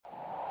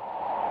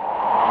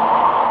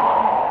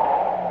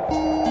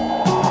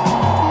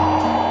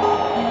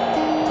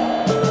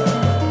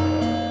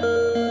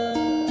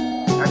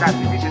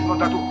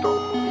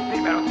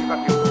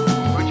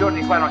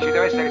non ci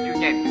deve essere più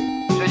niente.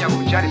 Bisogna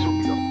cominciare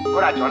subito.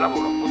 Coraggio, al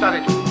lavoro,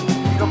 buttate giù.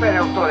 Dico bene,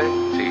 autore?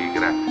 Sì,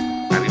 grazie.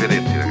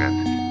 Arrivederci,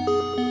 ragazzi.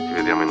 Ci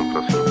vediamo in un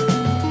prossimo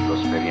film. Lo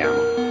speriamo.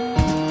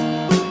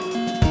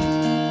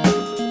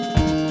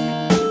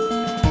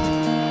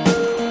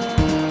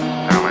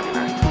 Ciao,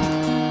 marinai.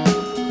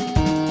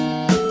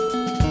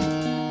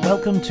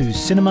 Welcome to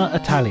Cinema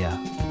Italia,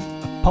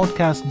 a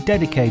podcast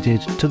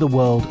dedicated to the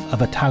world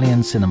of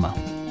Italian cinema.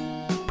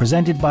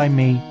 Presented by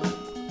me,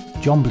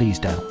 John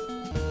Bleasdale.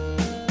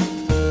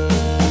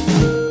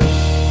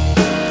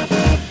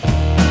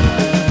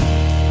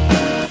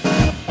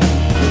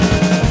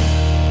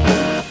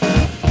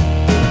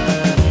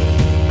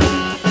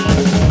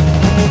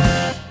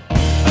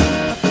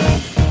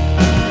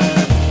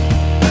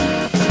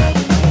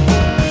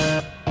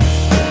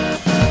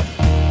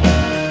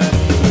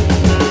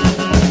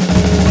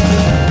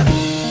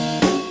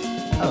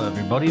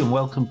 And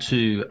welcome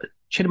to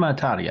Cinema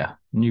Italia,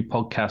 a new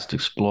podcast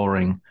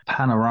exploring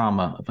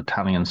panorama of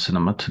Italian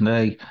cinema.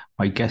 Today,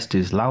 my guest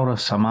is Laura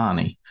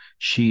Samani.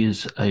 She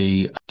is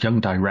a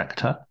young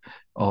director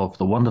of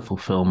the wonderful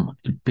film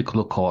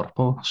Piccolo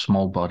Corpo,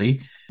 Small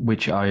Body,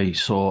 which I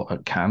saw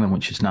at Cannes and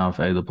which is now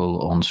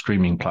available on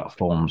streaming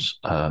platforms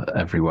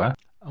everywhere.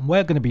 And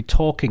we're going to be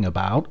talking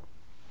about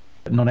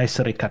Non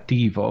essere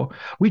cattivo,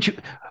 which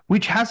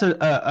has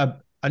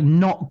a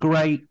not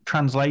great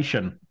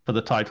translation for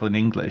the title in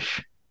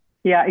English.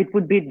 Yeah, it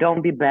would be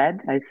 "Don't be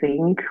bad," I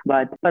think,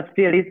 but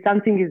still, if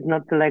something is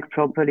not like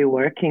properly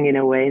working in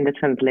a way in the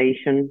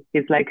translation,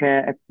 it's like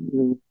a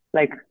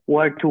like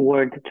word to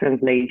word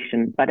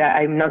translation. But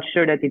I'm not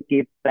sure that it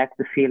gives back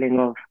the feeling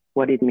of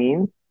what it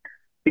means,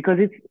 because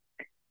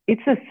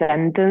it's a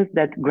sentence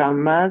that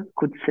grandmas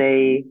could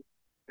say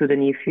to the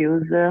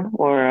nephews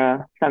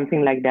or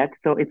something like that.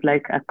 So it's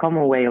like a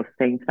common way of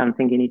saying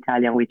something in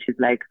Italian, which is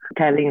like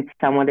telling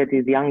someone that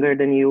is younger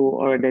than you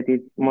or that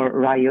is more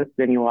riot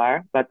than you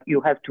are, but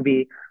you have to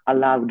be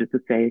allowed to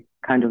say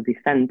kind of this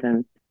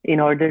sentence in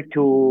order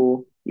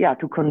to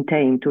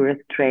contain, to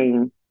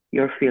restrain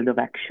your field of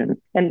action.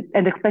 And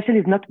especially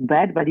it's not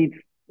bad, but it's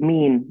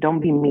mean. Don't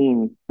be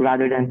mean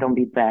rather than don't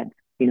be bad.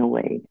 In a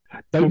way,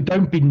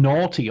 don't be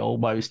naughty,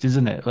 almost,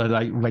 isn't it?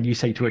 Like when you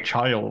say to a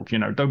child,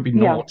 don't be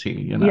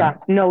naughty. Yeah,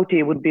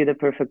 naughty would be the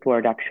perfect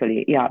word,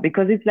 actually. Yeah,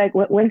 because it's like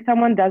when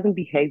someone doesn't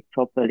behave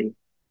properly,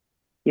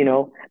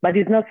 but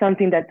it's not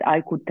something that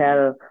I could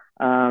tell.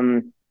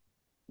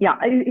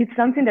 It's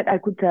something that I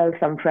could tell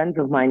some friends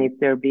of mine if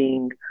they're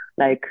being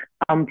like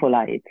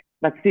unpolite.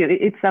 But still,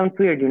 it sounds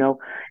weird,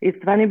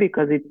 It's funny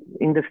because it's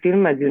in the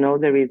film, as you know,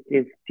 there is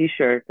this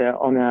T-shirt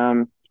on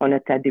a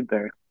teddy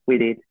bear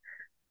with it.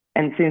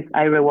 And since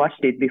I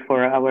rewatched it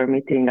before our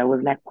meeting, I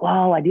was like,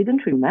 wow, I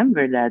didn't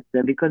remember that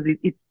because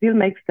it still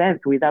makes sense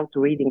without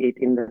reading it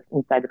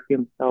inside the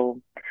film. So,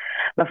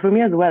 but for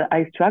me as well,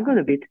 I struggled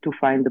a bit to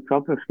find the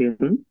proper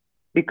film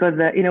because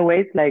in a way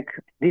it's like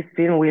this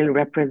film will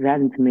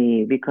represent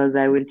me because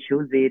I will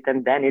choose it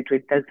and then it will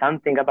tell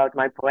something about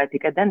my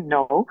poetic. And then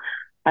no,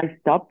 I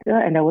stopped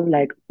and I was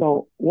like,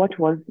 so what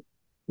was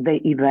the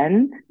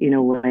event in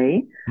a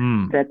way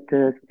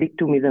that stick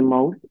to me the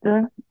most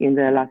in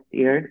the last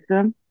years?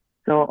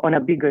 So on a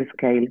bigger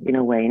scale, in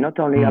a way, not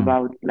only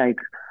about like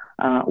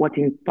what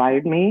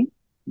inspired me,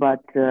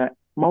 but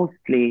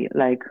mostly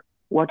like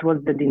what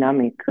was the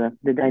dynamic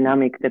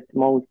that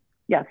most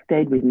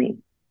stayed with me.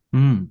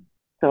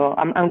 So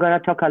I'm going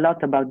to talk a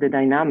lot about the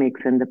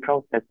dynamics and the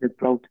process that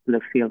brought to the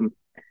film,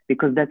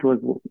 because that was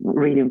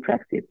really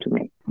impressive to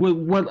me.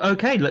 Well,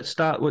 okay. Let's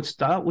start with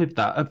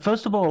that.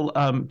 First of all,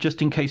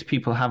 just in case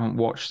people haven't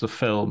watched the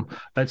film,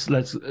 let's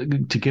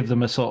to give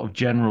them a sort of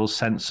general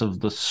sense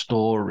of the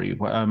story.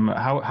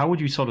 How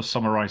would you sort of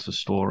summarize the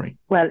story?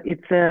 Well,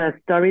 it's a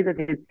story that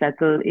is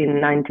settled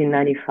in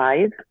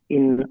 1995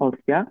 in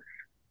Ostia,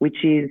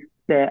 which is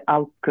the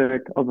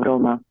outskirts of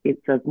Roma.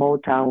 It's a small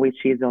town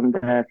which is on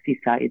the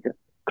seaside,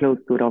 close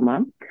to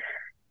Roma.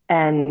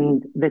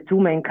 And the two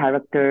main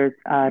characters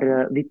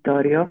are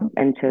Vittorio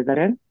and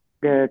Cesare,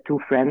 the two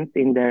friends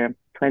in their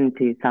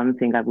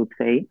 20-something, I would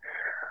say.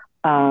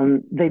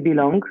 They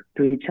belong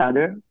to each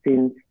other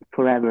since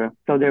forever.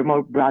 So they're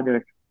more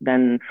brothers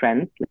than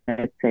friends,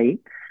 let's say.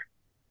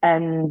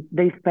 And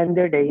they spend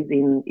their days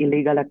in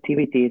illegal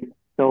activities.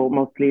 So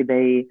mostly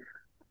they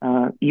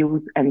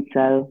use and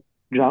sell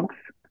drugs.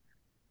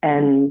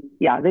 And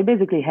they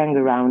basically hang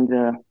around,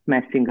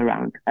 messing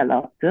around a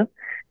lot.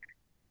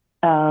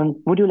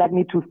 Would you like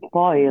me to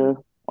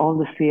spoil all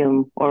the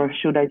film, or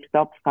should I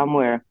stop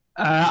somewhere?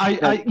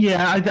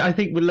 I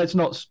think let's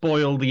not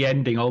spoil the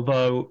ending.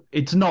 Although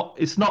it's not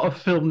a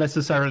film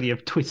necessarily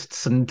of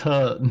twists and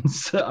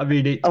turns. I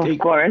mean, of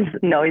course,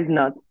 no, it's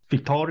not.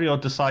 Vittorio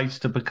decides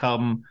to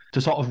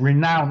sort of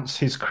renounce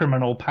his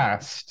criminal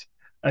past,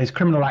 his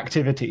criminal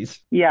activities.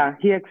 Yeah,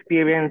 he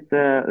experienced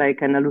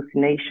like an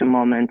hallucination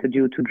moment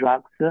due to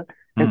drugs,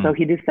 and so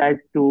he decides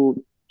to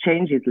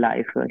change his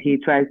life. He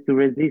tries to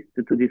resist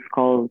to this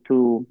call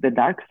to the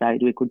dark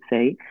side, we could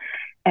say.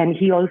 And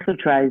he also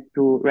tries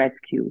to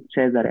rescue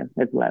Cesare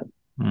as well.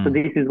 So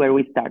this is where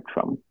we start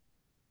from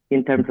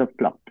in terms of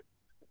plot.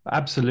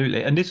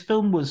 Absolutely. And this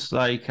film was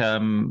like,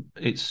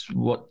 it's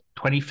what,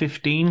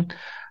 2015?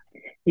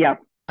 Yeah.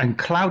 And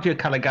Claudio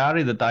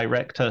Caligari, the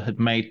director, had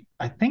made,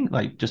 I think,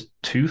 like just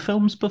two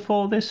films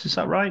before this. Is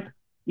that right?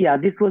 Yeah,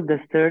 this was the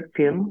third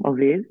film of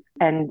his,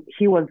 and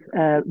he was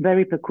a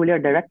very peculiar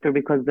director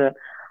because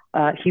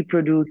he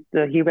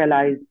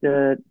realized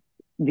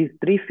these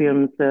three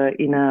films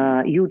in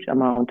a huge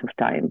amount of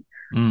time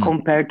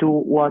compared to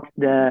what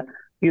the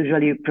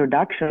usually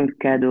production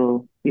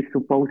schedule is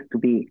supposed to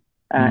be,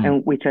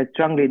 and which I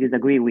strongly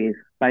disagree with,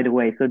 by the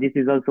way. So this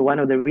is also one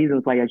of the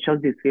reasons why I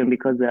chose this film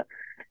because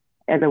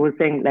as I was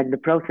saying, like the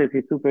process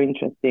is super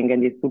interesting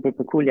and it's super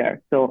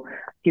peculiar. So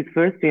his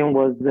first film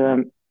was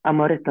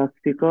Amore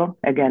Tossico.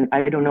 Again,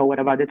 I don't know what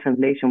about the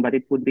translation, but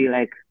it would be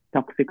like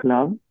Toxic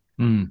Love.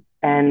 And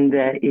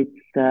it's,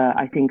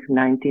 I think,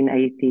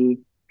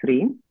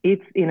 1983.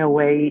 It's in a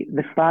way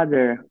the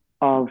father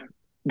of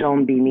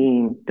Don't Be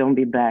Mean, Don't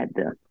Be Bad.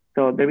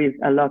 So there is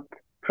a lot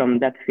from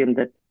that film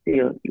that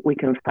still we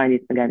can find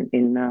it again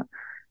in Non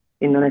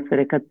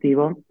Essere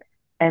Cattivo.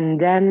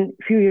 And then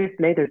a few years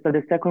later, so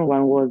the second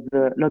one was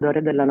L'odore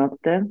della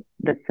notte,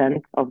 the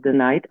scent of the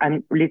night.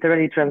 I'm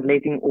literally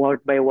translating word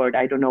by word.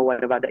 I don't know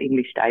what about the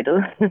English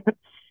title.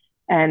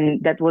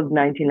 And that was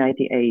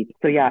 1998.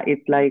 So yeah,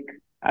 it's like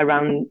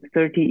around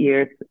 30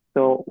 years.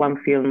 So one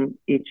film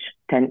each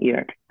 10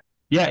 years.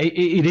 Yeah,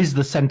 it is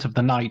the scent of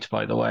the night,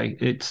 by the way.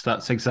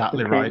 That's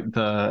exactly right.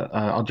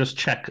 I'll just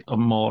check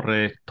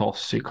Amore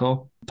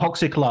Tossico.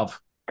 Toxic Love.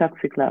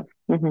 Toxic Love.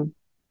 Mm-hmm.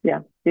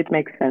 Yeah, it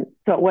makes sense.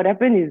 So what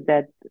happened is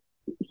that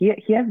he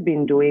has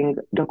been doing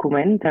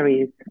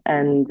documentaries,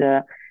 and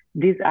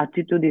this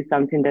attitude is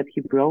something that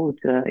he brought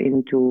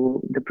into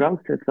the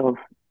process of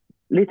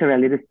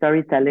literally the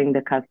storytelling,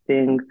 the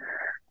casting,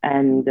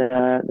 and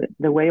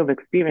the way of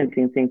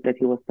experiencing things that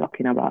he was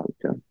talking about.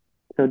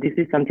 So this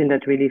is something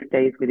that really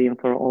stays with him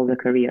for all the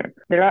career.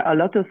 There are a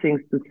lot of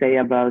things to say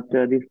about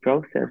this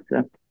process.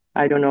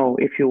 I don't know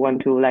if you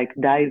want to like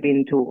dive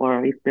into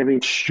or if there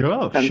is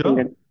something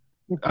that...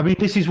 I mean,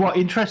 this is what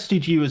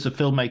interested you as a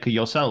filmmaker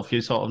yourself. You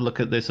sort of look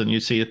at this and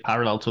you see it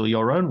parallel to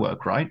your own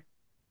work, right?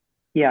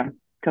 Yeah,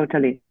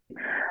 totally.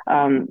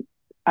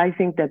 I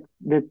think that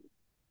the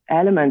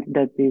element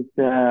that is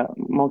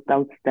most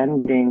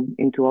outstanding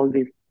into all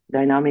this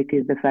dynamic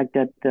is the fact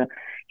that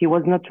he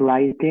was not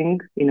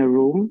writing in a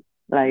room,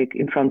 like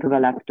in front of a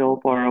laptop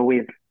or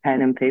with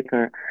pen and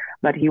paper,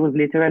 but he was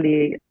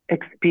literally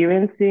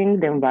experiencing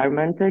the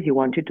environment he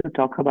wanted to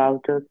talk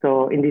about.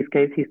 So in this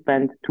case, he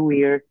spent 2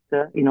 years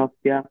in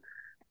Austria,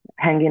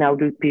 hanging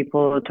out with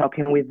people,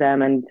 talking with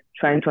them, and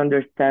trying to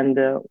understand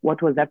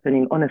what was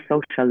happening on a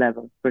social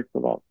level, first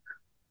of all.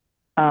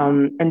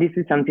 And this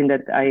is something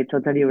that I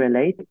totally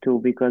relate to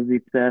because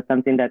it's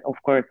something that, of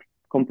course,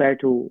 compared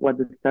to what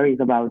the story is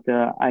about,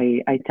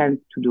 I tend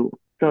to do.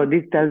 So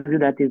this tells you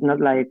that it's not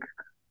like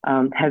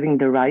having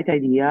the right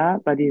idea,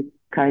 but it's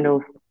kind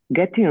of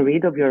getting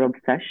rid of your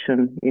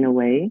obsession in a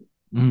way,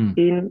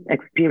 in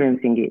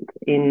experiencing it,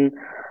 in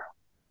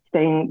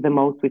staying the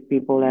most with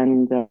people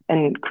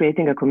and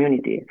creating a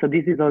community. So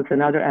this is also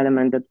another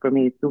element that for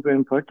me is super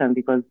important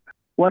because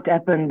what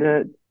happened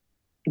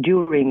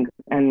during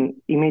and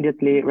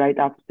immediately right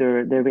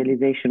after the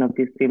realization of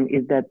this film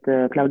is that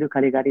Claudio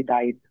Caligari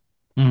died.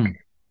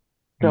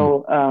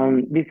 So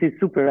this is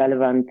super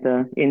relevant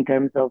in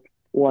terms of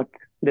what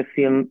the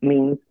film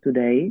means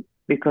today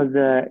because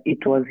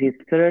it was his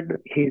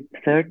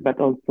third, but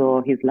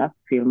also his last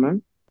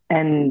film.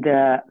 And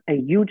a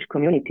huge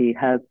community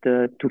helped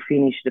to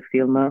finish the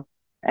film.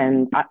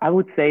 And I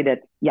would say that,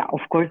 yeah, of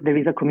course, there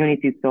is a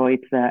community, so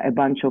it's a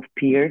bunch of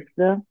peers.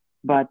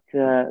 But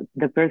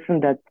the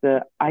person that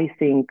I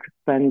think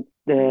spent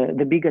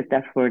the biggest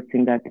efforts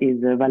in that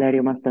is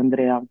Valerio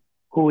Mastandrea,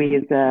 who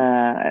is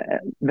a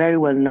very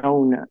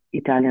well-known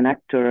Italian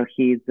actor.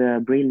 He's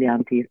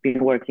brilliant. He's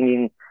been working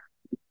in,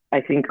 I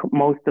think,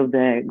 most of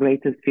the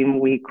greatest film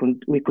we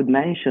could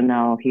mention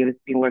now. He has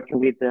been working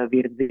with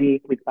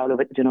Virzi, with Paolo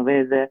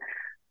Genovese.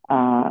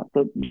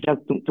 So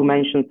just to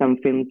mention some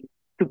films,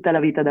 Tutta la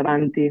vita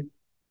davanti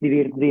di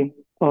Virzi,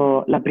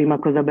 o La prima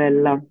cosa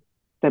bella,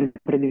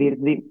 sempre di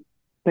Virzi,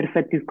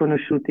 Perfetti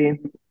Sconosciuti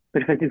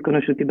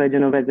by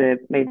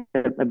Genovese made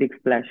a big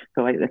splash.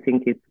 So I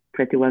think it's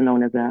pretty well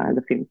known as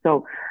a film.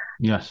 So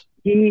yes,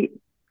 he's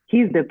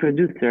the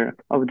producer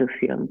of the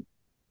film.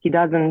 He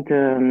doesn't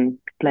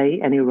play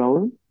any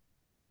role,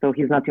 so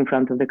he's not in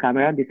front of the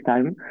camera this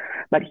time,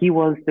 but he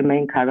was the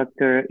main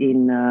character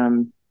in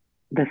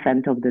The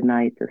Scent of the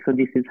Night. So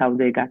this is how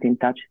they got in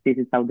touch. This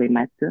is how they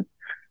met.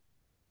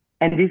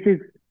 And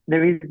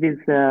there is this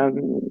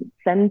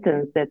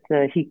sentence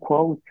that he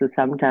quotes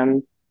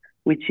sometimes,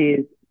 which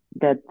is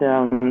that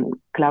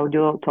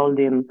Claudio told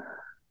him,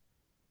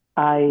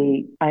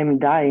 I'm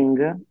dying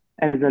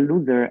as a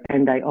loser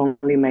and I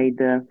only made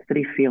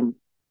 3 films.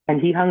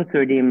 And he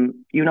answered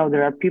him,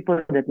 there are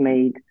people that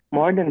made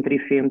more than 3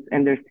 films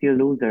and they're still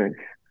losers.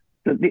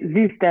 So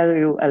this tells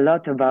you a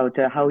lot about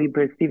how he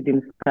perceived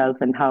himself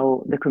and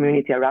how the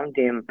community around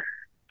him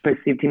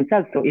perceived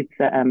himself. So it's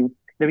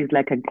there is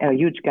like a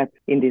huge gap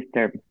in this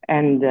term.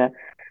 And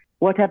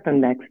what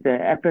happened next?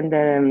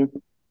 Happened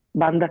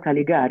Banda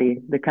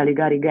Caligari, the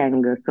Caligari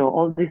gang. So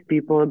all these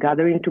people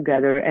gathering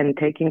together and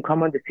taking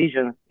common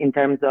decisions in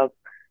terms of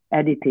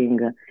editing,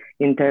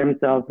 in terms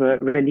of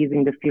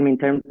releasing the film, in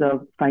terms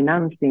of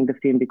financing the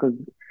film, because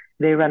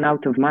they ran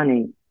out of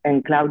money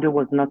and Claudio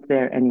was not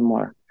there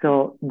anymore.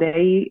 So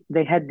they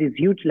had this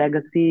huge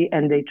legacy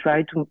and they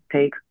tried to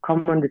take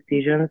common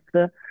decisions.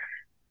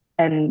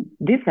 And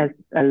this has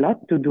a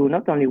lot to do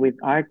not only with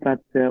art,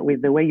 but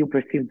with the way you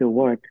perceive the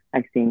world,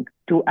 I think,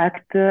 to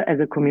act as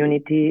a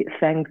community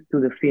thanks to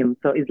the film.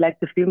 So it's like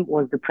the film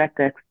was the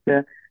pretext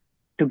to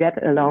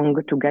get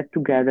along, to get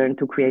together and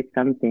to create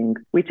something,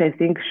 which I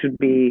think should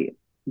be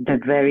the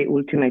very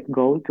ultimate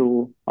goal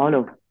to all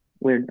of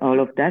the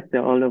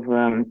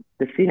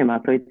cinema.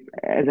 So it's,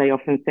 as I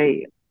often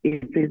say,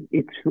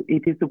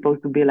 it is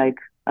supposed to be like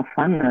a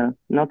funnel,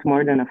 not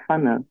more than a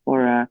funnel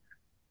or a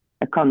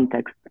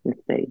context, let's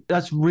say.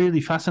 That's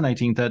really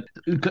fascinating, that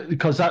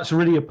because that's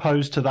really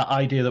opposed to that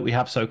idea that we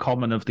have so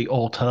common of the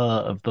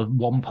auteur, of the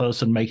one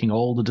person making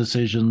all the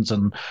decisions,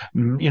 and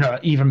we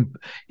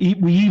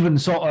even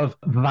sort of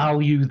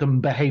value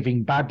them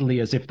behaving badly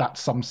as if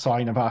that's some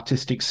sign of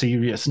artistic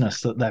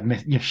seriousness, that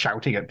they're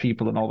shouting at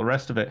people and all the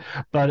rest of it.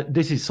 But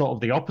this is sort of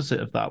the opposite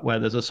of that, where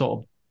there's a sort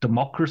of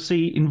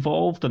democracy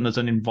involved and there's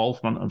an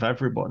involvement of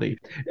everybody.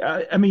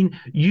 I mean,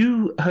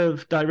 you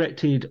have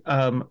directed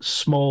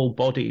Small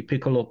Body,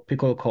 Piccolo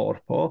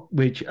Corpo,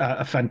 which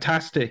a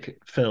fantastic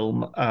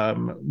film,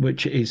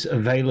 which is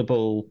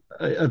available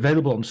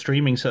on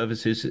streaming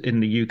services in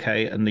the UK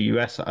and the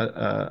US,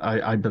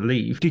 I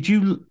believe. Did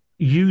you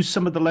use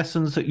some of the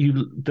lessons that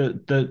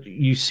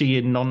you see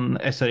in Non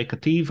Essere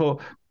Cattivo?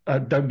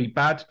 Don't Be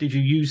Bad. Did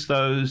you use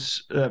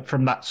those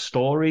from that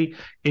story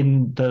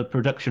in the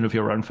production of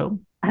your own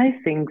film? I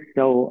think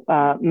so.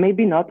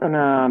 Maybe not on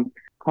a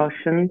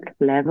cautioned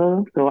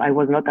level, so I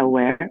was not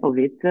aware of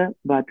it,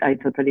 but I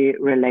totally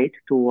relate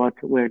to what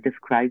we're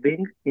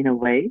describing in a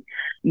way.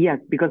 Yes,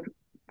 because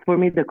for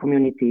me, the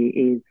community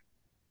is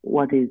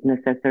what is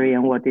necessary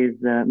and what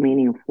is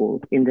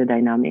meaningful in the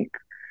dynamic.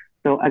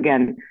 So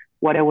again,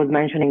 what I was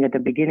mentioning at the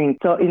beginning.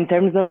 So in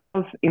terms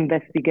of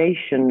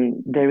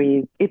investigation,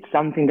 it's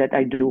something that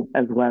I do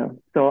as well.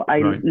 So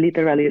I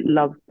literally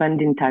love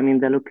spending time in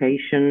the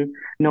location,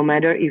 no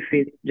matter if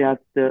it's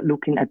just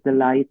looking at the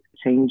light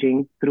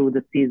changing through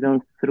the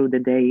seasons, through the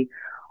day,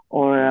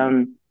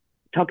 or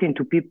talking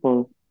to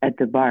people at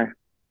the bar.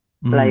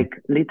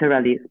 Like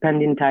literally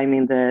spending time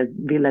in the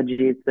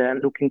villages,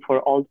 looking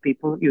for old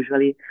people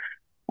usually,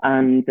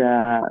 and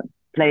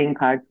playing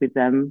cards with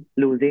them,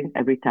 losing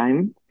every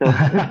time. So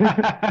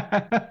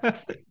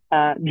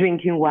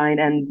drinking wine,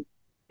 and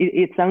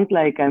it sounds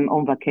like I'm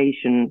on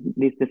vacation,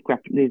 this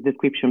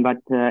description, but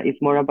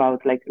it's more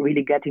about like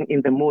really getting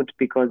in the mood,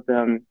 because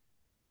the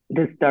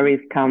stories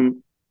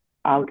come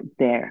out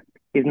there.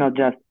 It's not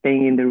just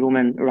staying in the room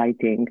and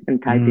writing and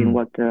typing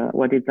what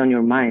is on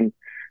your mind,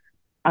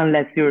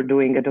 unless you're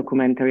doing a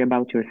documentary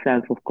about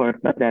yourself, of course,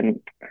 but then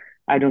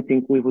I don't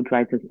think we would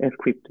write a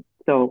script.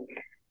 So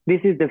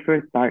this is the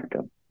first part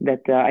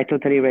that I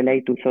totally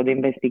relate to, so the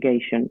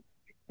investigation.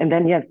 And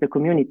then, yes, the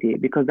community,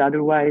 because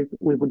otherwise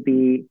we would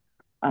be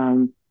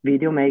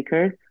video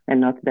makers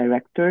and not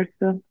directors.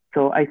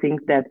 So I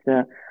think that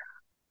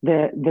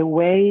the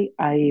way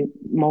I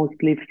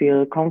mostly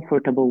feel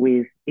comfortable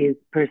with is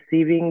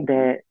perceiving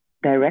the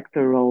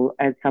director role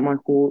as someone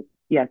who,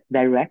 yes,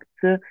 directs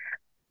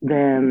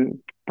the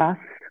path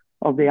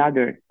of the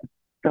others.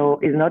 So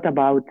it's not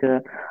about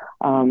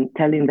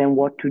telling them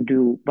what to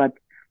do, but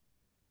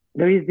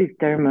there is this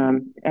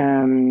term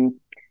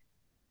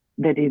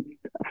that is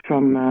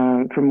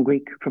from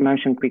Greek, from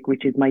ancient Greek,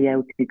 which is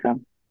maieutika.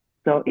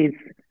 So it's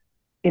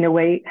in a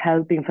way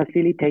helping,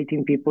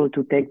 facilitating people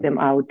to take them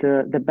out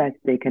the best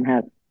they can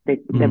have,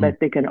 the best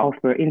they can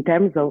offer in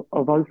terms of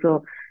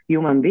also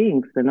human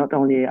beings, and not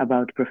only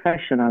about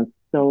professionals.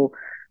 So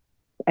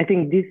I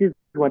think this is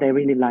what I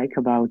really like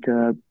about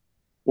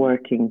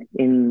working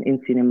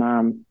in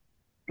cinema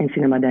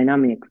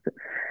dynamics.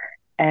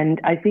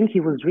 And I think he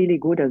was really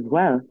good as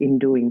well in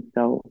doing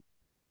so.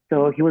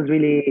 So he was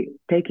really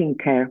taking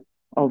care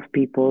of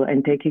people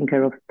and taking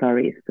care of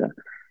stories.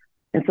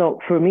 And so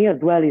for me as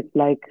well, it's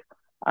like,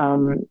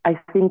 I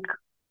think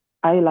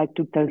I like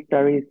to tell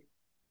stories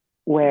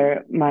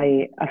where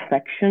my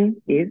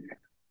affection is.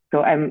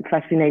 So I'm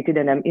fascinated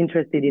and I'm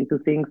interested into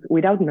things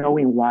without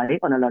knowing why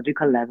on a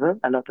logical level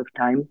a lot of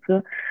times.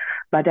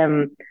 But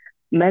I'm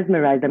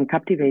mesmerized, I'm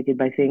captivated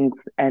by things,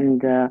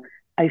 and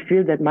I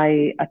feel that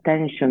my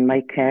attention,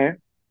 my care,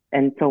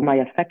 and so my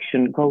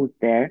affection goes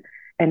there,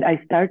 and I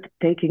start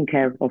taking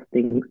care of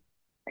things.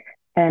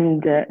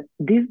 And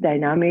this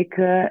dynamic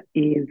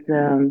is,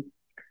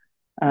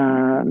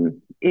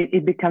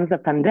 it becomes a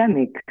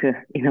pandemic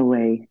in a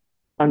way,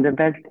 in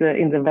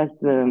the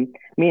best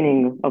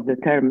meaning of the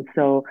term.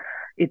 So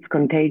it's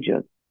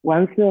contagious.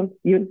 Once so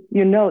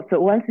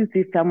once you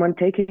see someone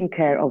taking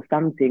care of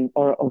something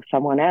or of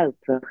someone else,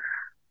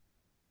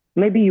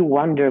 maybe you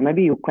wonder,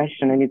 maybe you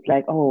question, and it's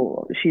like,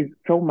 oh, she's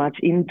so much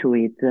into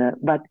it,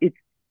 but it's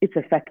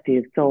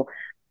effective. So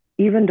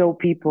even though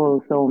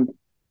people, so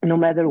no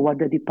matter what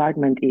the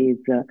department is,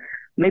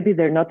 maybe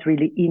they're not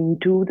really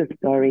into the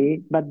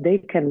story, but they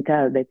can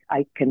tell that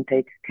I can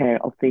take care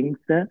of things.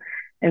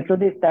 And so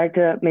they start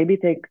maybe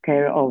take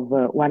care of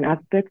one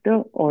aspect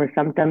or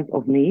sometimes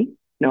of me.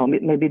 No,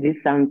 maybe this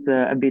sounds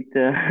a bit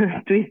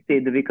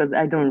twisted because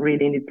I don't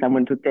really need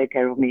someone to take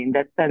care of me in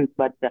that sense.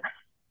 But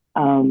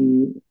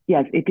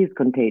yes, it is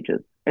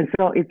contagious. And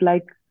so it's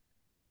like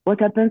what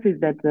happens is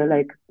that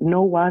like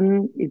no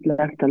one is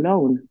left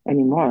alone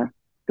anymore.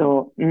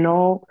 So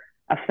no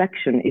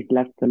affection is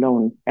left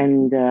alone.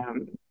 And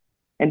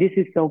this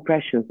is so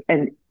precious.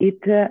 And it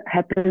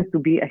happens to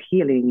be a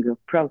healing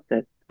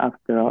process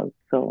after all.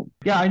 So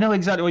Yeah, I know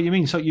exactly what you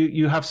mean. So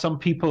you have some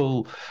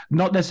people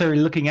not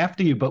necessarily looking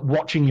after you, but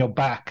watching your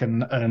back,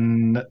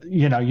 and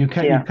you know you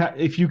can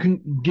if you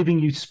can giving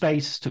you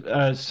space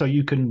to, so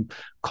you can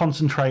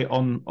concentrate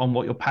on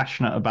what you're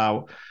passionate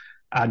about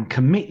and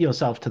commit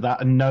yourself to that,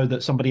 and know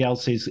that somebody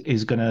else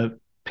is going to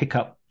pick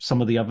up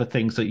some of the other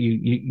things that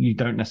you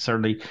don't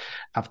necessarily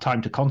have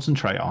time to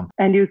concentrate on.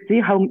 And you see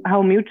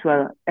how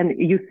mutual, and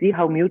you see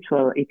how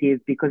mutual it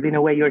is, because in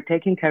a way you're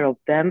taking care of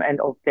them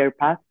and of their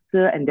past,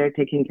 and they're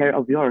taking care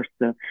of yours.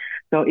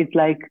 So it's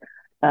like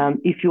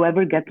if you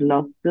ever get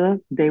lost,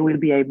 they will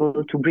be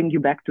able to bring you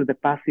back to the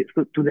past,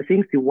 to the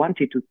things you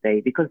wanted to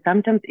say, because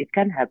sometimes it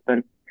can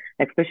happen,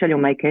 especially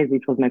in my case,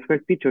 it was my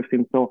first feature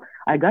film. So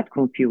I got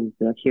confused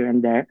here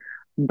and there,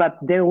 but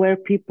there were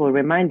people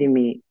reminding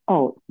me,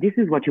 oh, this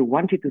is what you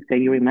wanted to say.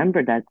 You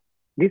remember that?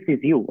 This is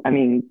you. I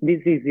mean, this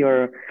is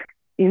your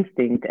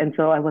instinct. And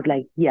so I was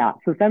like, yeah.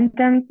 So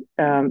sometimes,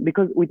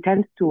 because we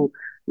tend to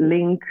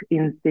link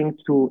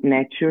instinct to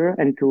nature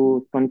and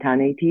to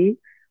spontaneity,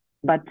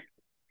 but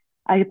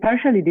I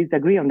partially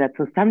disagree on that.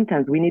 So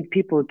sometimes we need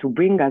people to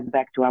bring us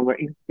back to our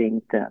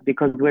instinct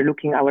because we're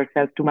looking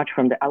ourselves too much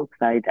from the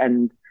outside,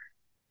 and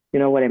you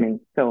know what I mean?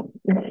 So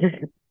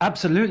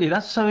Absolutely.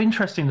 That's so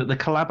interesting that the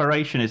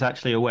collaboration is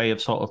actually a way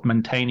of sort of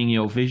maintaining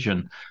your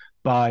vision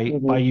by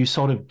you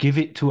sort of give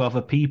it to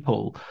other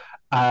people.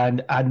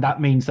 And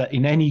that means that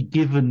in any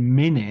given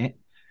minute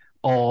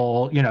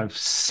or, you know,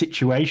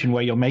 situation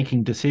where you're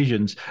making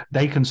decisions,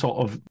 they can sort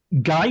of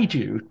guide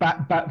you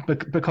back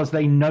because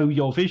they know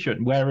your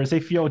vision. Whereas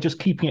if you're just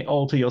keeping it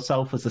all to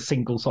yourself as a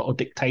single sort of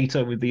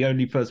dictator with the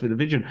only person with a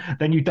vision,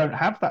 then you don't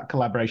have that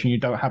collaboration, you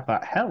don't have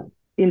that help.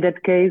 In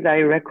that case, I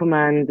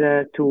recommend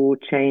to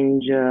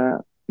change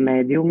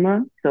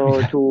medium,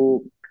 so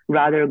to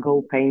rather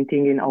go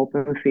painting in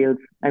open fields.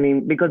 I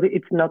mean, because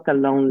it's not a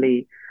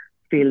lonely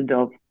field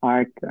of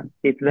art.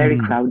 It's very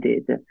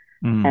crowded.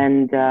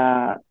 And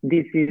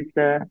this is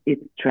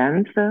its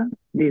strength.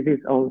 This is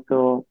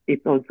also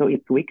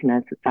its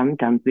weakness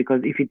sometimes,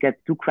 because if it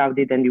gets too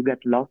crowded and you get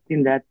lost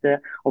in that,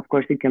 of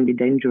course it can be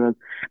dangerous.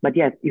 But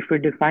yes, if we're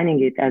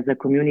defining it as a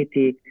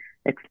community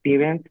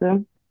experience,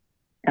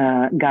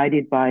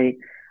 guided by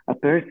a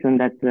person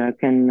that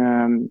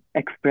can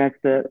express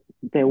the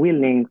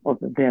willing of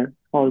the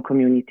whole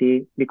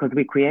community, because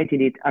we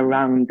created it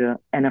around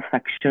an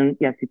affection.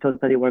 Yes, it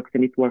totally works,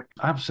 and it works.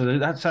 Absolutely,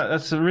 that's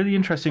a really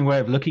interesting way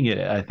of looking at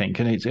it, I think,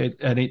 and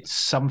it's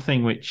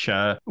something which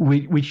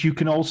you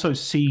can also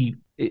see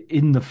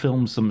in the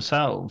films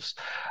themselves.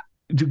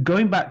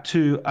 Going back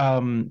to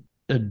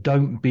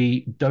Don't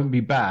Be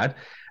Bad.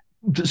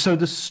 So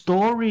the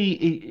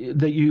story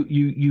that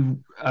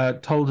you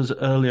told us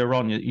earlier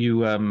on,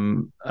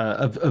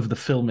 of the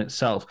film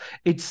itself,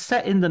 it's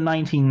set in the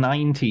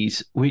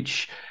 1990s,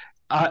 which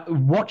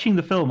watching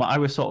the film, I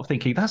was sort of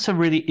thinking that's a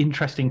really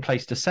interesting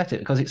place to set it,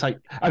 because it's like,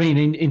 I mean,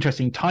 an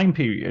interesting time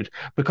period,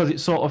 because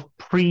it's sort of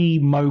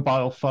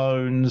pre-mobile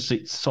phones.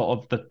 It's sort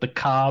of the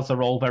cars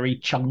are all very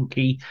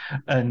chunky,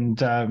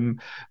 and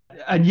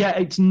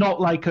yet it's not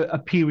like a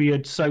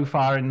period so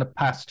far in the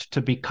past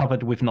to be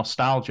covered with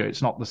nostalgia.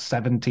 It's not the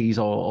 70s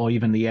or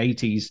even the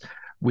 80s,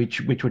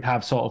 which would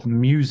have sort of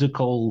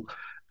musical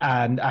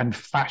and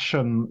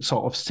fashion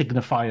sort of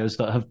signifiers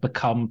that have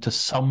become to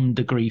some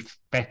degree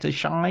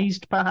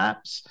fetishized,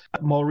 perhaps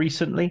more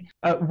recently.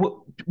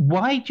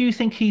 Why do you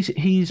think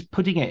he's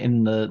putting it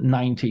in the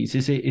 90s?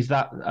 Is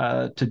that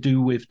to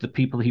do with the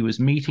people he was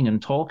meeting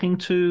and talking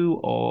to,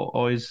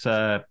 or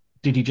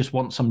did he just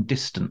want some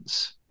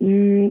distance?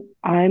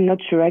 I'm not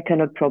sure. I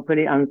cannot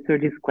properly answer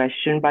this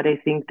question, but I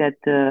think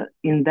that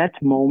in that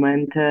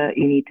moment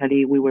in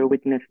Italy, we were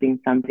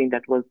witnessing something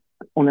that was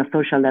on a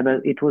social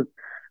level. It was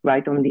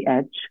right on the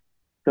edge.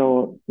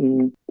 So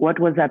what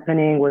was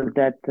happening was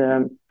that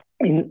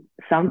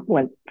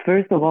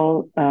first of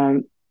all,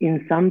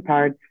 in some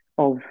parts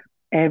of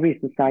every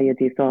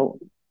society, so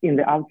in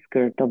the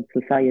outskirts of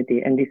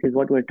society, and this is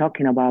what we're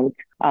talking about,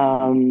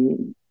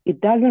 it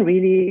doesn't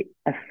really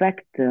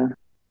affect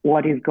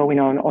what is going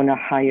on a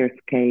higher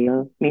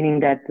scale,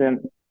 meaning that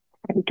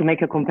to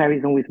make a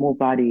comparison with more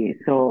body,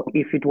 so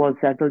if it was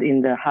settled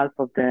in the half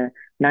of the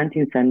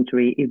 19th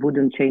century, it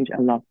wouldn't change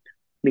a lot,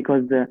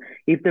 because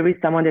if there is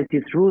someone that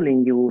is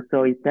ruling you,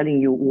 so he's telling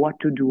you what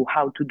to do,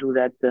 how to do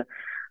that,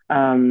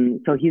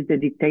 so he's the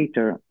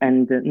dictator,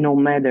 and no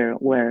matter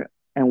where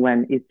and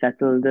when it's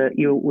settled,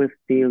 you will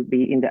still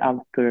be in the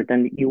outskirts,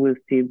 and you will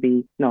still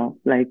be below.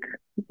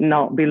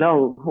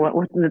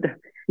 What's the?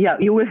 Yeah,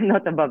 you will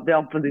not above the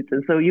opposite,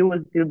 so you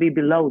will still be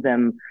below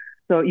them.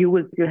 So you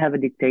will still have a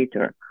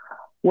dictator.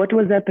 What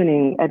was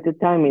happening at the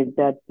time is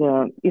that,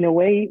 in a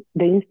way,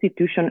 the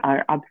institutions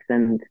are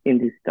absent in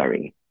this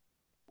story.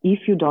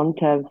 If you don't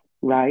have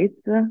rights,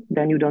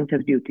 then you don't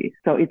have duties.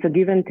 So it's a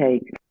give and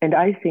take. And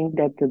I think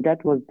that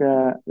that was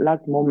the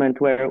last moment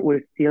where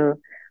we're still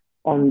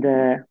on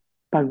the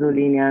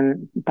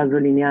Pasolinian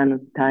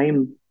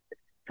time.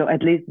 So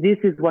at least this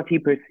is what he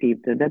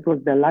perceived. That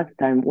was the last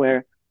time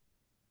where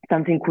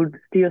something could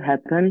still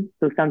happen.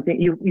 So something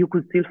you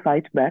could still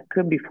fight back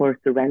before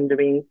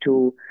surrendering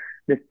to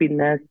the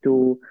speedness,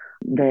 to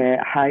the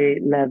high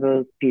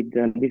level speed.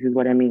 This is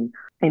what I mean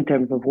in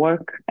terms of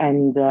work.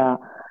 And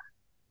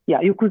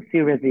you could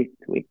still resist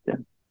to it.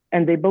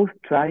 And they both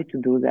try to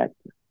do that.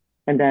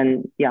 And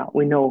then,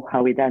 we know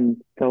how it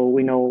ends. So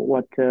we know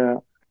what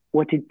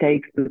it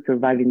takes to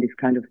survive in this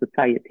kind of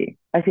society.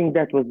 I think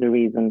that was the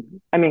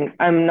reason. I mean,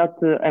 I'm not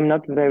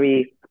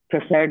very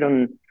prepared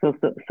on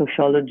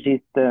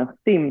sociologist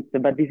themes,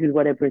 but this is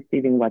what I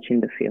perceive in watching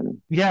the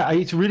film. Yeah,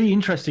 it's really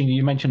interesting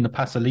you mentioned the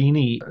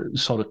Pasolini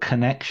sort of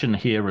connection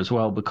here as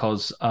well,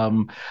 because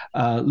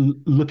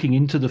looking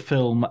into the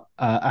film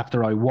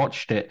after I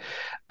watched it,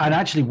 and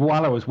actually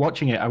while I was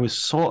watching it, I was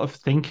sort of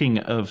thinking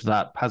of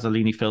that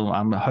Pasolini film.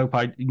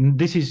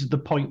 This is the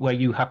point where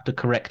you have to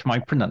correct my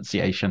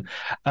pronunciation.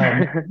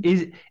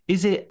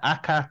 Is it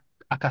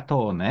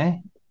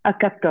Acatone?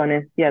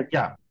 Acatone, yes.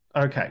 Yeah,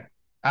 okay.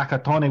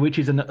 Acatone, which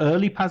is an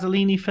early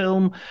Pasolini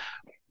film.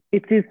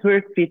 It's his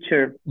first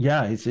feature.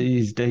 Yeah, it's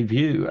his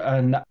debut.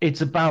 And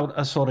it's about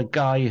a sort of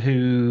guy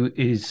who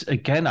is,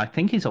 again, I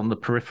think he's on the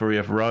periphery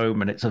of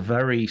Rome. And it's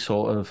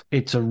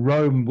it's a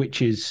Rome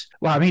which is,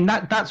 well, I mean,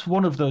 that's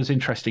one of those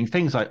interesting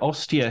things, like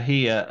Ostia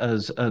here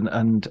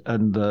and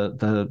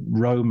the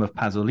Rome of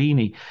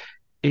Pasolini.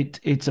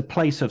 It's a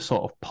place of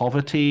sort of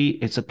poverty.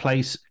 It's a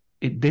place,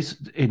 in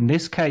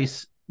this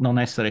case, non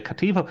essere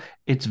cattivo,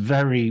 it's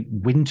very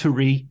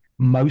wintry.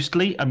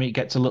 Mostly, I mean, it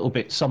gets a little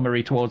bit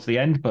summery towards the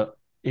end, but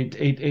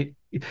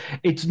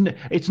it's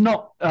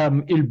not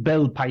il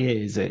bel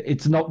paese.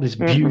 It's not this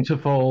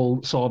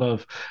beautiful sort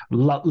of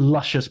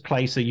luscious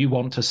place that you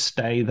want to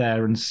stay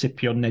there and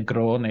sip your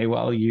Negroni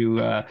while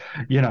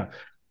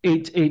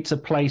it's a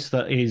place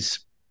that is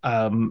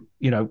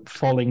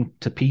falling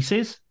to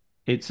pieces.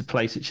 It's a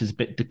place which is a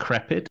bit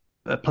decrepit.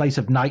 A place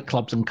of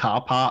nightclubs and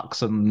car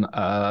parks and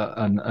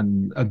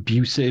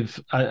abusive,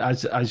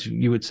 as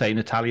you would say in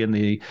Italian,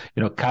 the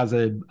case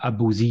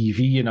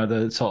abusivi,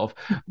 the sort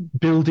of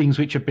buildings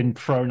which have been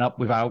thrown up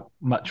without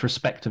much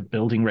respect of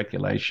building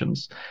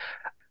regulations.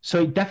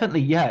 So it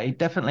definitely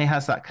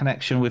has that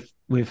connection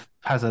with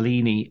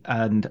Pasolini,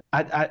 and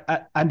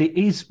it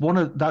is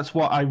that's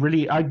what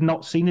I'd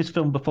not seen this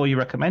film before you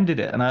recommended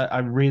it, and I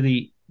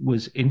really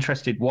was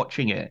interested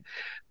watching it,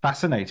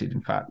 fascinated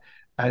in fact.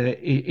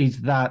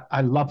 Is that I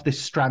love this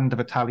strand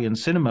of Italian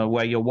cinema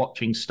where you're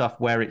watching stuff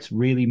where it's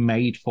really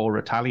made for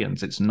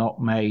Italians. It's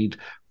not made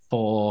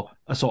for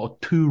a sort of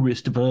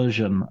tourist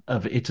version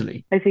of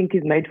Italy. I think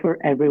it's made for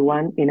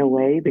everyone in a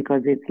way,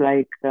 because it's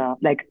like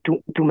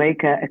to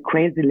make a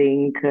crazy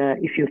link.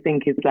 If you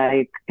think it's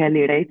like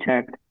Kelly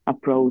Reichardt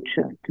approach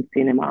to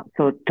cinema,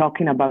 so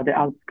talking about the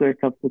outskirts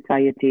of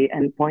society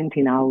and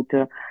pointing out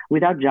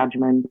without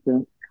judgment.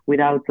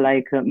 Without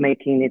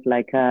making it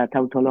like a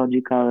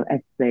tautological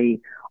essay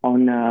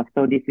on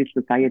so this is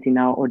society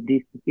now, or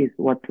this is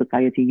what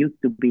society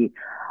used to be,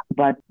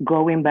 but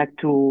going back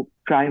to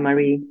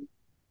primary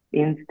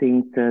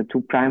instincts,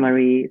 to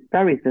primary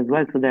stories as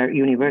well. So they're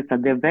universal.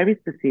 They're very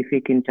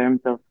specific in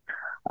terms of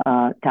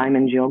time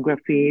and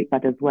geography,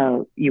 but as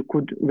well you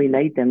could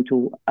relate them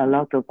to a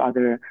lot of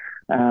other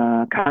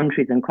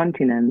countries and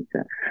continents.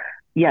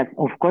 Yes,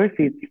 of course,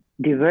 it's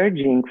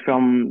diverging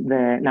from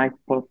the nice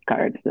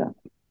postcards.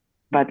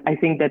 But I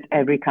think that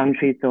every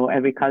country, so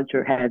every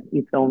culture has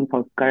its own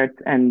postcards,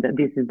 and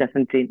this is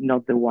definitely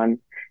not the one.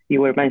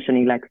 You were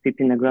mentioning like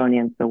sipping Negroni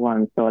and so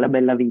on, so La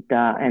Bella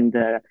Vita and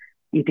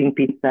eating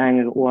pizza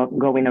and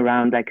going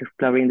around like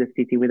exploring the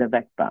city with a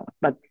Vespa.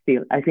 But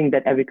still, I think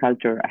that every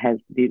culture has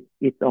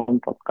its own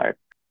postcard.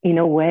 In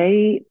a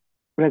way,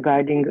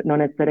 regarding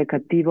Non essere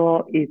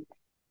cattivo, it's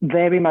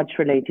very much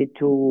related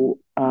to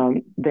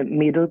the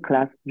middle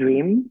class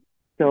dream.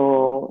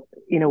 So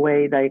in a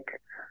way,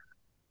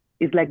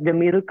 it's like the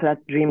middle class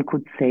dream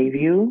could save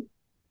you,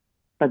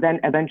 but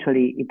then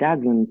eventually it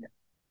doesn't.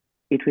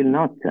 It will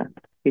not.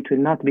 It will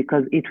not,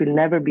 because it will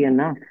never be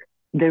enough.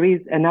 There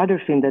is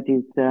another film that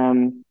is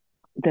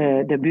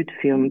the debut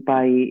film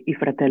by I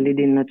Fratelli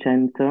di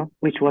Innocenzo,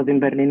 which was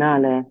in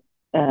Berlinale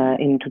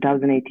in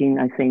 2018,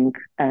 I think,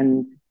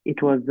 and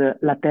it was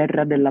La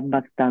Terra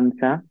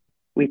dell'Abbastanza,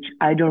 which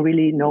I don't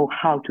really know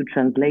how to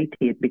translate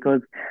it,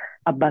 because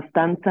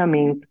abbastanza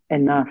means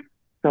enough.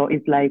 So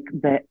it's like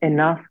the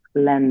enough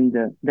land.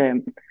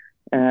 The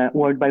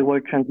word by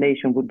word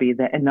translation would be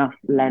the enough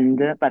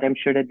land, but I'm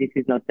sure that this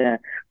is not the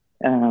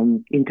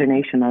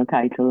international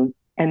title.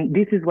 And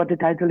this is what the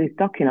title is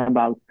talking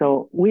about.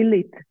 So will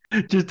it?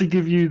 Just to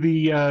give you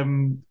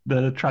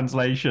the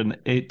translation,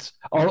 it's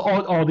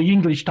or the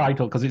English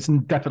title, because it's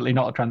definitely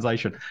not a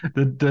translation.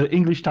 The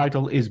English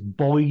title is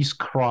Boys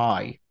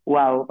Cry.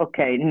 Wow.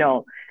 Okay.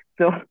 No.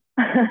 So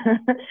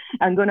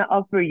I'm going to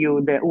offer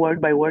you the word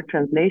by word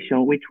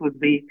translation, which would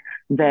be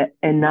the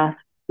enough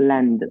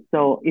land.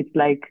 So it's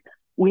like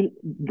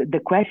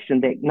the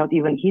question, the not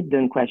even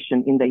hidden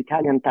question in the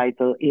Italian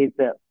title is,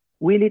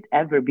 will it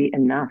ever be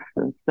enough?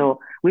 So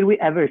will we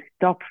ever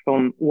stop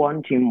from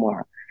wanting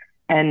more?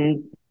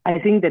 And I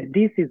think that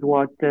this is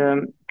what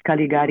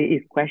Caligari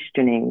is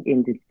questioning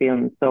in this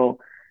film. So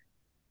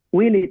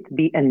will it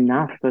be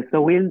enough?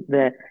 So will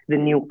the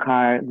new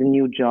car, the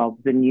new job,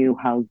 the new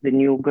house, the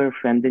new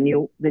girlfriend, the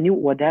new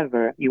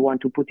whatever you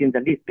want to put in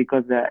the list,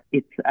 because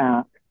it's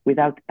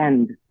without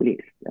end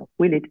list.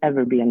 Will it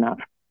ever be enough?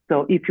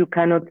 So if you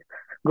cannot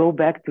go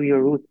back to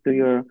your roots, to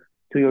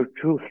your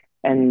truth,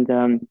 and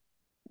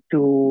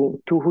to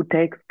who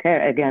takes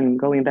care again,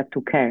 going back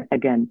to care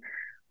again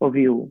of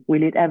you,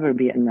 will it ever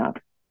be enough?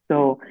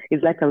 So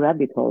it's like a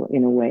rabbit hole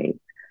in a way.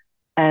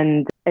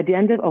 And at the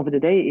end of the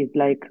day, it's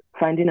like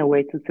finding a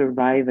way to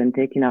survive and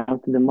taking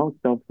out the most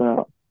of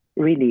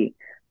really,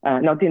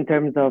 not in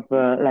terms of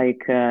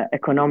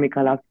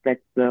economical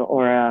aspects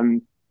or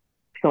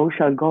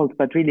social goals,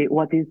 but really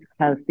what is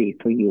healthy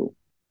for you,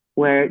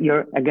 where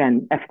your,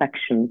 again,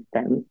 affection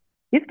stems.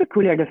 It's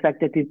peculiar, the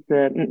fact that it's,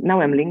 now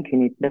I'm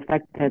linking it, the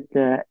fact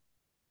that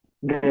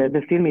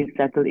the film is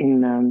settled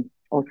in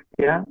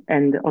Austria,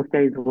 and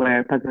Austria is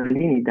where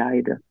Pasolini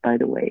died, by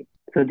the way.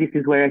 So this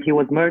is where he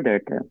was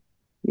murdered.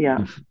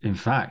 Yeah. In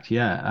fact,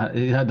 yeah,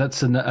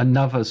 that's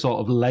another sort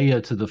of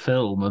layer to the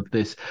film of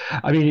this.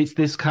 I mean, it's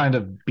this kind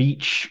of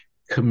beach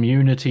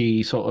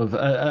community sort of,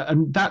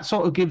 and that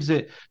sort of gives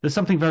it. There's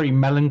something very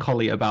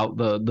melancholy about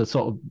the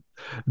sort of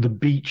the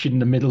beach in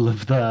the middle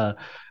of the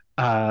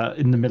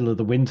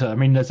winter. I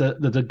mean, there's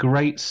a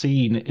great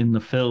scene in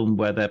the film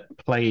where they're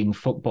playing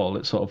football.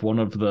 It's sort of one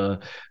of the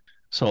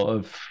sort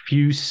of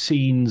few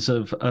scenes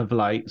of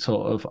like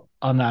sort of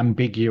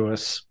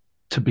unambiguous,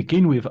 to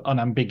begin with,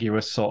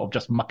 unambiguous sort of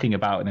just mucking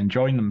about and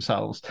enjoying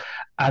themselves.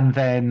 And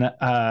then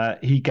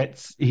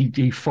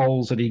he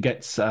falls and he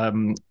gets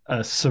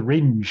a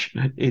syringe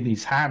in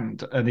his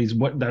hand,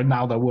 and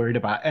now they're worried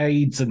about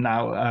AIDS, and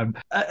now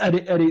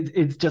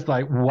it's just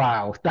like,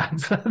 wow,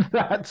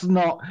 that's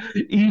not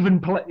even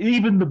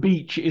the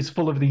beach is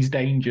full of these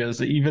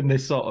dangers, even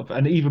this sort of,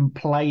 and even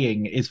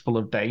playing is full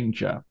of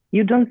danger.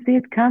 You don't see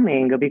it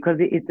coming because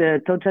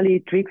it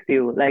totally tricks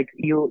you. Like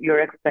you're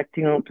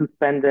expecting to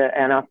spend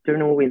an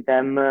afternoon with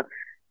them,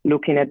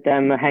 looking at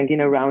them,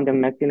 hanging around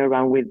and messing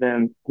around with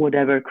them,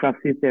 whatever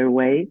crosses their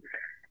way.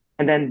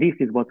 And then this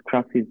is what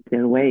crosses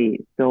their way.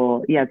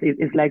 So yes,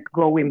 it's like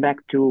going back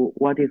to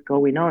what is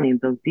going on in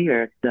those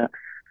years.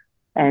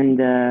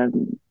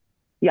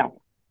 Yeah,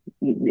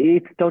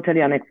 it's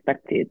totally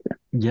unexpected.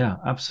 Yeah,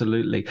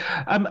 absolutely.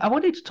 I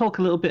wanted to talk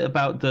a little bit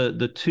about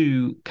the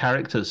two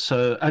characters,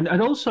 so and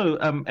also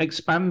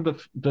expand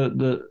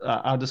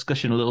our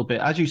discussion a little bit.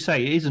 As you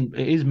say, it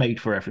is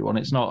made for everyone.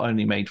 It's not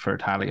only made for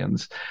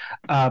Italians.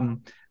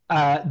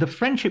 The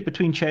friendship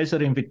between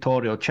Cesare and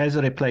Vittorio.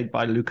 Cesare, played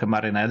by Luca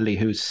Marinelli,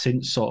 who's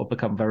since sort of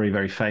become very,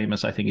 very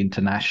famous, I think,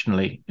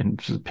 internationally,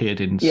 and appeared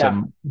in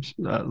some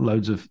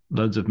loads of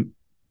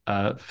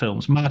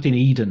films. Martin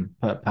Eden,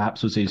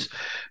 perhaps, was his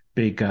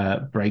big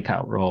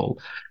breakout role,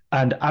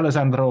 and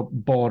Alessandro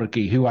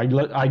Borghi, who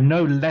I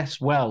know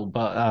less well,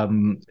 but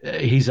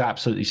he's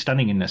absolutely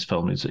stunning in this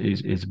film.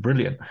 Is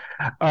brilliant.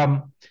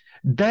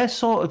 They're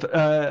sort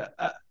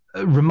of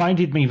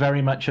reminded me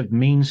very much of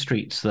Mean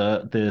Streets,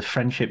 the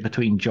friendship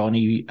between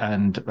Johnny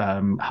and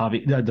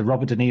Harvey, the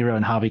Robert De Niro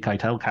and Harvey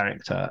Keitel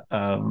character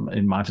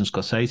in Martin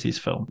Scorsese's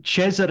film.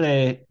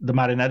 Cesare, the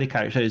Marinelli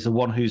character, is the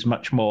one who's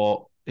much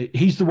more.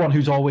 He's the one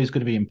who's always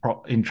going to be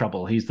in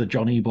trouble. He's the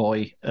Johnny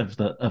boy of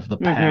the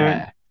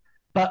pair.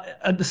 But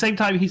at the same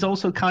time, he's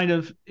also kind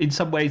of, in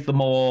some ways, the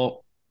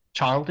more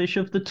childish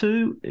of the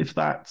two, if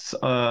that's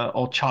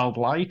or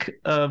childlike.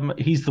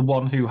 He's the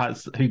one who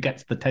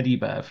gets the teddy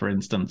bear, for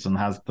instance, and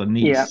has the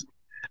niece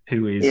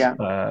who is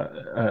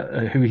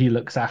who he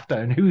looks after,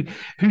 and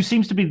who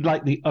seems to be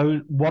like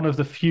one of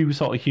the few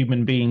sort of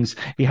human beings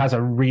he has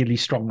a really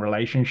strong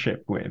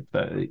relationship with.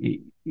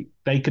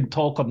 They can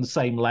talk on the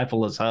same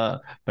level as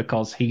her,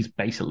 because he's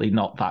basically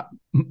not that.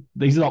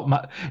 He's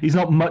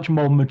not much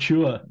more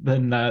mature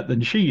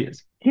than she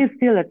is. He's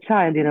still a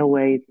child in a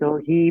way, so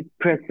he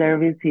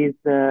preserves his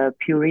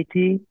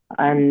purity,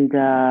 and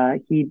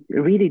he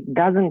really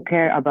doesn't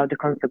care about the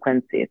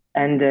consequences,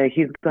 and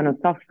he's gonna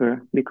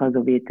suffer because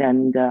of it.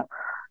 And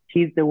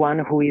he's the one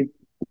who is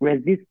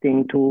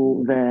resisting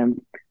to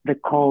the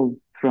calls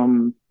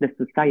from the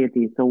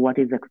society. So what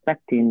it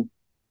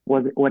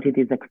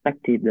is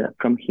expected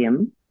from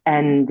him,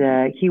 and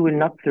he will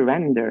not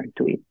surrender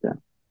to it.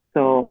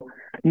 So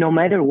no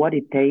matter what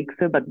it takes,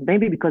 but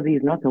maybe because he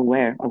is not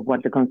aware of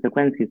what the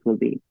consequences will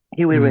be,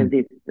 he will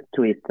resist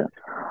to it.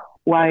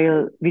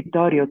 While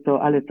Vittorio, so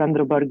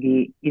Alessandro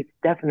Borghi, is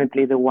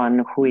definitely the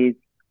one who is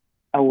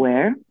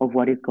aware of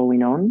what is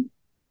going on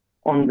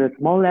the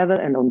small level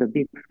and on the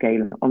big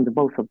scale, on the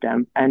both of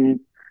them, and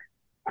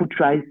who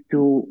tries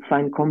to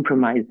find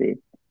compromises,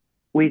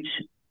 which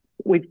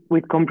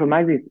with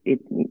compromises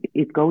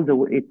it goes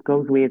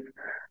with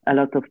a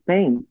lot of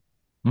pain.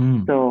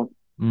 So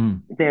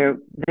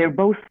they're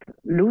both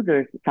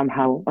losers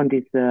somehow on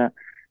this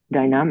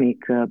dynamic,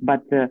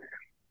 but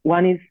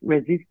one is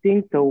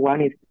resisting, so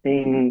one is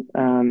saying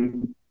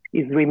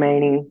is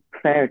remaining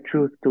fair,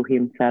 truth to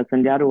himself,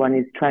 and the other one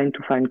is trying to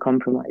find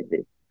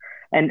compromises.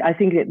 And I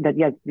think that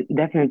yes,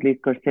 definitely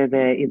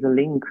Scorsese is a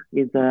link.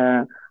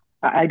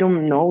 I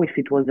don't know if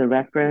it was a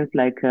reference,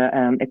 like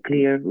a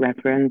clear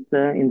reference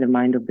in the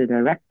mind of the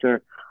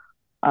director,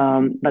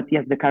 but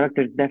yes, the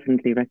characters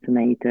definitely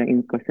resonate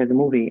in Scorsese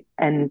movie.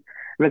 And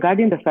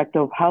regarding the fact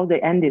of how they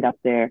ended up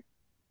there,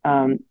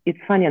 it's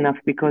funny enough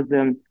because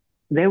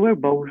they were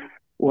both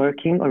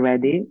working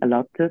already a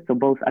lot. So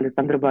both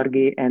Alessandro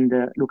Borghi and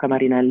Luca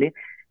Marinelli.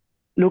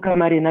 Luca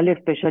Marinelli,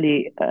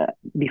 especially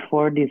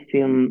before this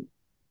film,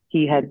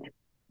 he had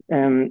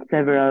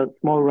several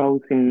small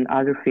roles in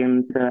other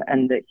films,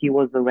 and he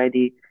was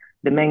already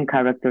the main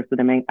character, so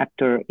the main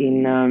actor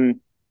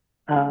in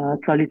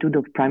Solitude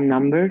of Prime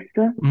Numbers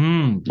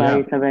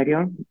by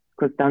Saverio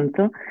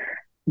Costanzo.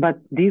 But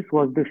this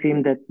was the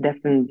film that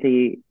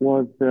definitely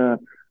was the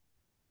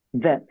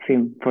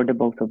film for the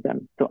both of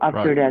them. So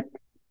after that,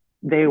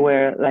 they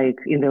were like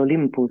in the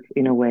Olympus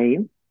in a way.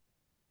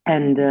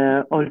 And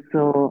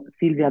also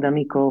Silvia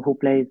D'Amico, who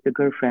plays the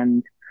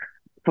girlfriend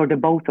for the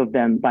both of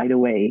them, by the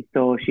way.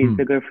 So she's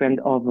the girlfriend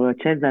of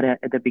Cesare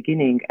at the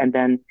beginning, and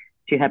then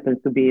she happens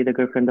to be the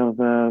girlfriend of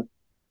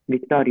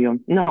Vittorio.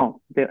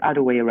 No, the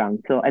other way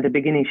around. So at the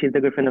beginning, she's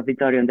the girlfriend of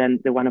Vittorio, and then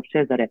the one of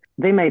Cesare.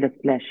 They made a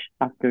splash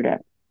after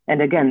that.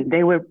 And again,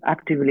 they were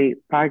actively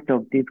part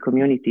of this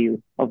community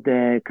of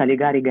the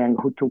Caligari gang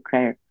who took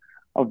care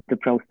of the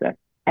process.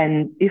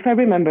 And if I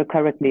remember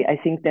correctly, I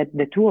think that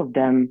the two of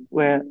them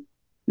were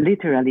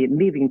literally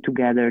living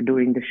together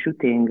during the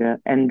shooting,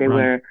 and they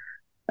were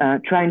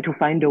trying to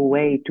find a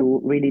way to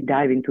really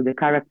dive into the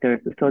characters.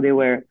 So they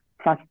were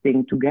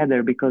fasting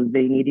together because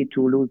they needed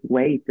to lose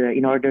weight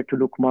in order to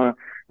look more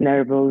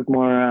nervous,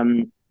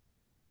 more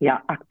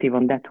active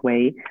on that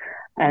way.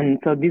 And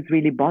so this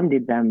really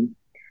bonded them.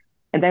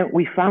 And then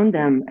we found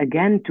them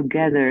again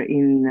together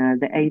in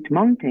the Eight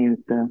Mountains.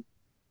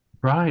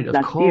 Right, of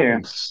last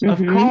course. year. Of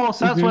course,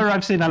 that's where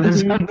I've seen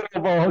Alessandro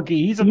Borghi.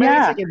 He's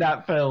amazing in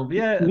that film.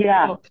 Yeah,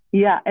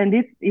 and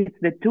it's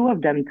the two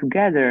of them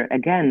together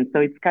again. So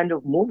it's kind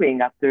of moving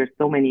after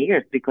so many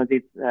years because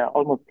it's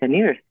almost 10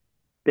 years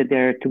that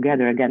they're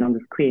together again on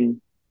the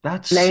screen.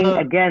 That's playing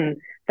again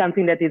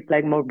something that is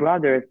like more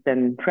brothers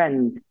than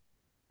friends.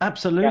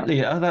 Absolutely.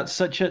 Yeah. Oh, that's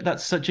such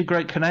a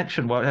great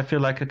connection. Well, I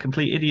feel like a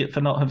complete idiot for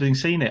not having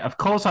seen it. Of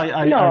course,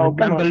 I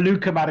remember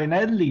Luca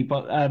Marinelli,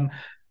 but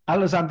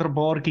Alessandro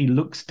Borghi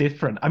looks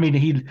different. I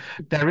mean,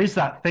 there is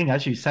that thing,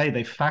 as you say,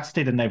 they've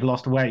fasted and they've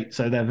lost weight,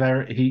 so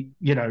they're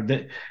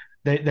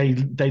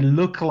they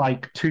look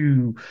like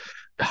two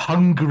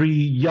hungry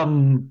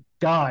young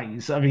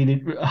guys. I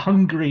mean,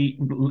 hungry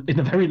in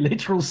a very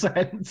literal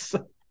sense.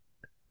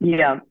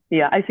 Yeah,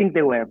 I think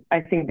they were.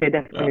 I think they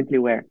definitely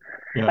were.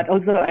 Yeah. But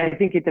also, I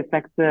think it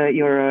affects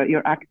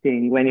your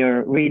acting when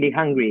you're really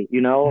hungry.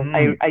 You know,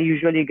 I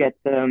usually get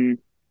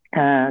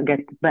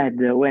bad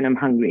when I'm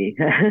hungry,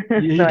 so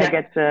I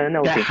get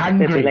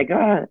hungry. Like,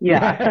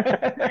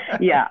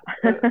 yeah.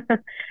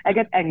 I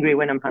get angry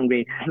when I'm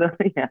hungry. So,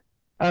 yeah.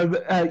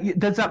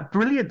 There's that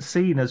brilliant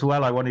scene as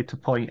well I wanted to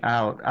point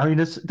out. I mean,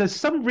 there's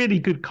some really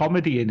good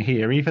comedy in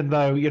here, even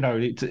though, you know,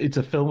 it's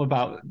a film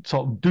about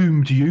sort of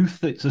doomed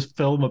youth. It's a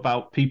film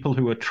about people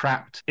who are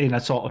trapped in a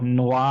sort of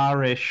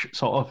noirish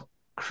sort of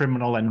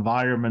criminal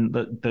environment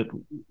that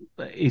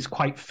is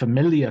quite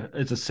familiar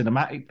as a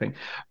cinematic thing.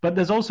 But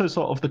there's also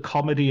sort of the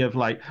comedy of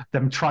like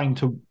them trying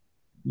to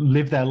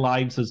live their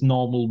lives as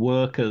normal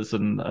workers,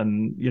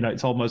 and you know,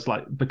 it's almost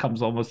like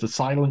becomes almost a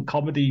silent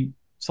comedy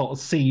sort of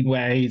scene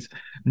where he's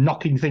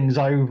knocking things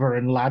over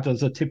and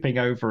ladders are tipping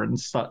over and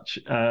such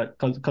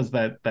because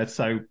they're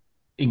so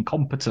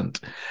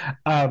incompetent.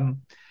 And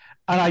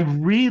I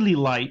really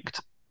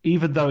liked,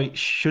 even though it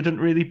shouldn't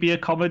really be a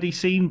comedy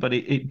scene, but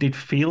it did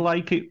feel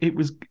like it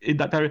was in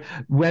that there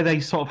where they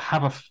sort of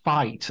have a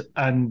fight,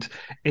 and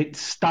it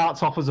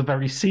starts off as a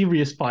very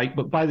serious fight,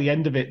 but by the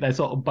end of it, they're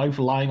sort of both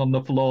lying on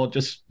the floor,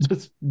 just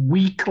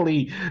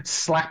weakly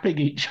slapping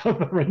each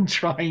other and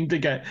trying to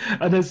get.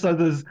 And there's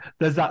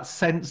that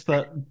sense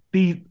that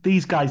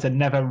these guys are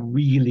never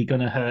really going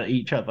to hurt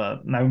each other,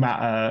 no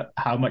matter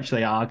how much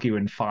they argue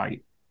and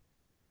fight.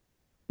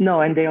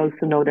 No, and they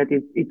also know that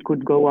it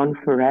could go on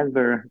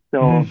forever.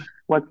 So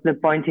what's the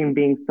point in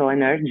being so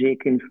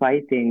energetic in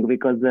fighting?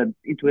 Because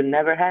it will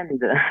never end.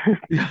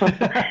 So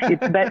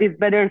it's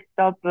better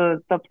stop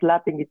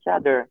slapping each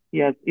other.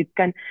 Yes,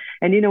 and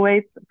in a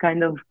way, it's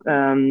kind of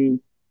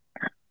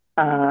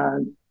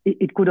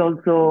it could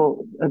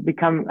also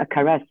become a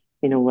caress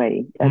in a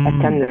way, a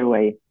tender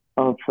way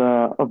of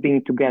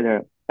being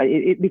together.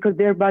 Because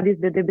they're bodies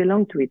that they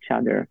belong to each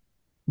other.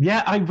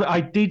 Yeah,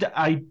 I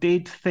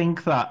did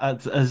think that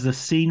as the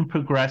scene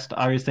progressed,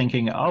 I was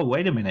thinking, oh,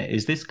 wait a minute,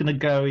 is this going to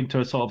go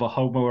into a sort of a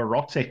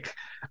homoerotic,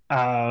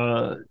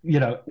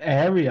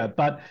 area?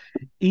 But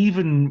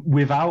even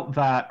without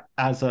that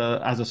as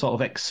a sort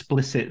of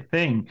explicit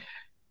thing,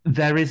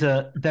 there is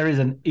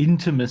an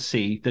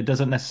intimacy that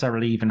doesn't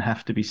necessarily even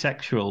have to be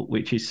sexual,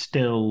 which is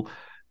still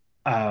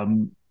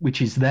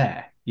which is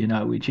there,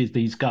 which is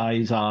these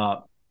guys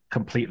are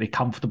completely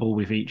comfortable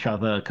with each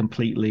other,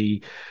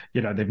 completely,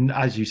 they've,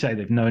 as you say,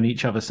 they've known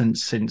each other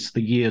since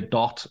the year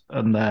dot,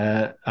 and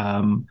they're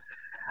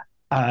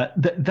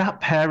that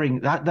pairing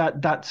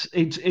that's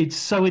it's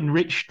so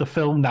enriched the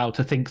film now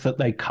to think that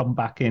they come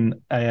back in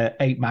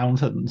Eight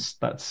Mountains.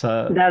 That's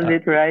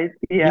it, right?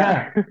 Yeah,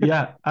 Yeah. yeah,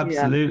 Yeah.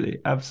 absolutely,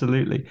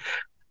 absolutely.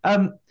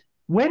 Um,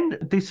 when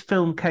this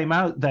film came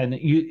out, then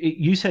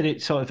you said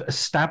it sort of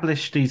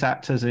established these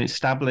actors and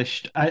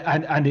established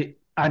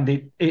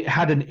and it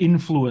had an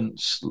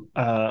influence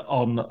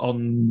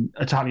on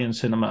Italian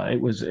cinema.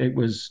 It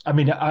was. I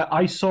mean,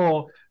 I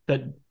saw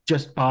that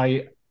just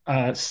by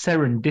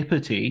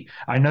serendipity.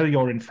 I know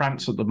you're in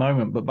France at the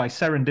moment, but by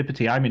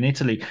serendipity, I'm in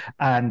Italy,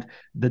 and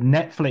the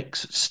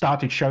Netflix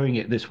started showing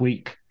it this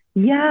week.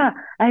 Yeah,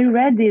 I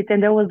read it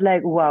and I was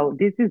like, wow,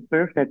 this is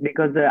perfect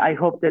because I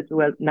hope that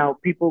well now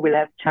people will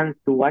have chance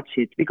to watch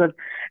it because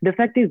the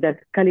fact is that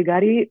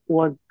Caligari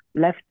was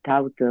left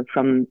out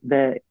from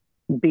the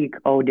big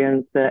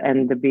audience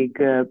and the big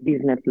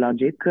business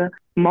logic,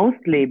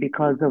 mostly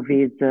because of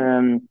his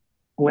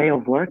way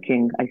of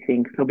working, I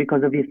think. So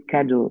because of his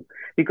schedule,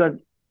 because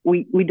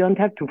we don't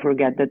have to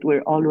forget that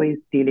we're always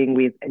dealing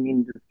with an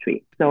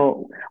industry.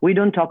 So we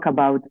don't talk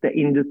about the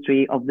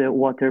industry of the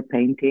water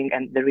painting,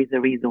 and there is a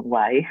reason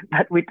why,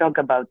 but we talk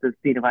about the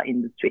cinema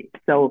industry.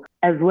 So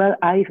as well,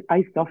 I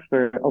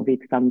suffer of it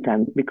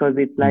sometimes because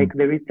it's like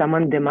there is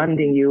someone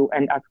demanding you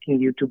and asking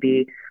you to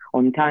be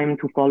on time,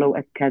 to follow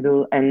a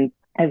schedule. And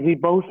as we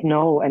both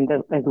know, and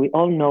as we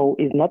all know,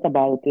 is not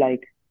about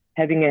like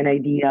having an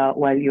idea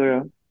while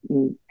you're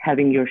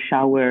having your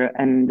shower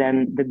and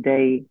then the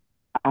day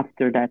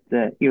after that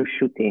you're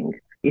shooting.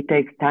 It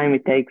takes time.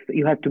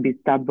 You have to be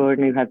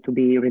stubborn, you have to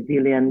be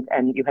resilient,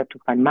 and you have to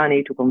find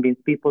money to convince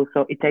people.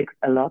 So it takes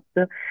a lot.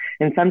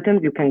 And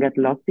sometimes you can get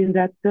lost in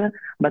that.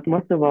 But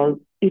most of all,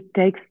 it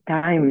takes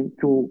time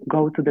to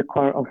go to the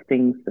core of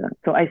things.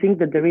 So I think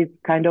that there is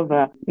kind of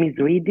a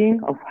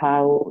misreading of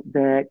how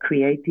the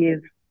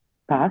creative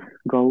path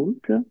goes,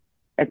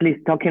 at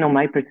least talking on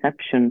my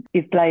perception.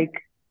 It's like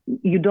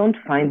you don't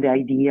find the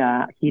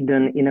idea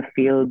hidden in a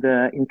field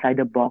inside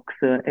a box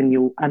and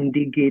you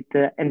undig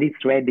it and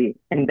it's ready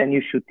and then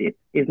you shoot it.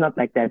 It's not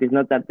like that. It's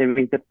not that there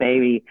is a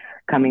fairy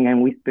coming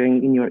and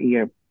whispering in your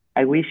ear.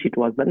 I wish it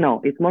was, but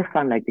no, it's more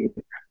fun like this.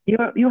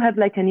 You have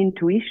like an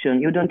intuition.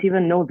 You don't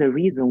even know the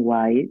reason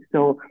why.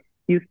 So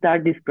you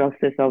start this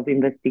process of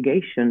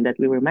investigation that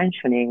we were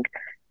mentioning,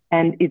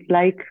 and it's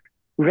like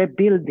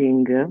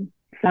rebuilding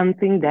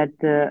something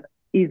that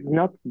is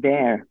not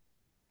there.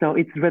 So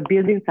it's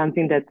rebuilding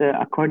something that,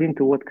 according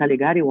to what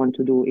Caligari wants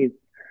to do, is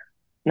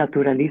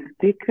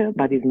naturalistic,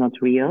 but is not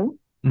real.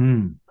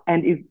 Mm.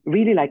 And it's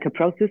really like a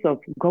process of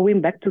going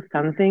back to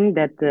something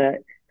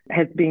that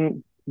has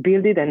been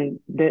built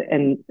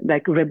and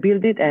like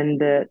rebuild it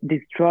and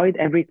destroyed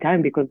every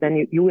time, because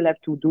then you will have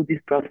to do this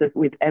process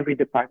with every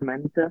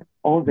department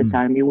all the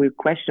time. You will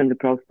question the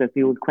process.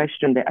 You will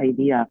question the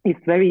idea. It's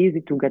very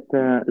easy to get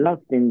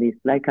lost in this,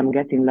 like I'm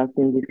getting lost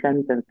in this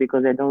sentence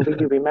because I don't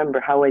really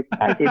remember how I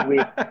started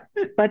with.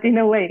 But in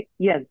a way,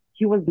 yes,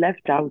 he was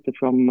left out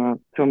from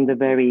the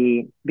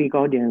very big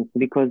audience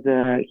because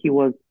he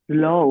was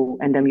slow,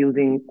 and I'm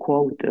using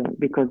quote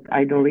because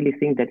I don't really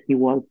think that he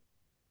was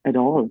at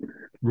all.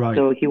 Right.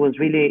 So he was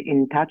really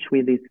in touch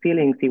with his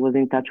feelings. He was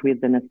in touch with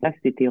the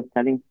necessity of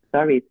telling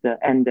stories,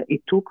 and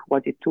it took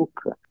what it took.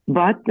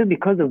 But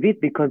because of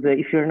it, because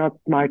if you're not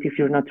smart, if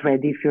you're not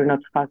ready, if you're not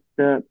fast,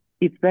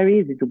 it's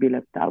very easy to be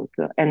left out.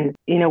 And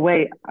in a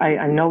way,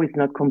 I know it's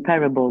not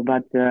comparable,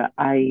 but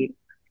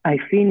I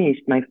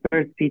finished my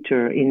first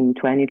feature in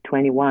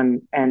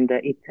 2021, and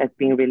it has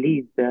been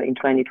released in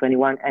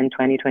 2021 and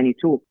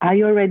 2022.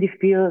 I already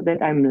feel that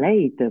I'm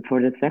late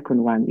for the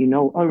second one,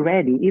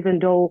 already, even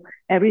though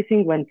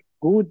everything went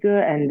good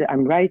and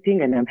I'm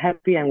writing and I'm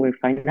happy and we're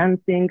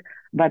financing,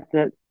 but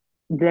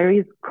there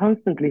is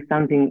constantly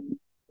something,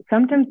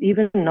 sometimes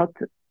even not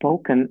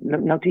spoken,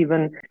 not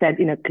even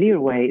said in a clear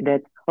way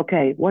that,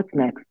 okay, what's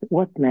next?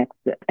 What's next?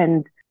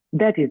 And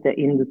that is the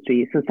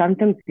industry. So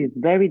sometimes it's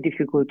very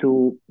difficult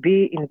to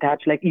be in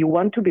touch. Like you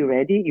want to be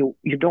ready.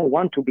 You don't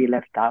want to be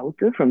left out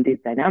from this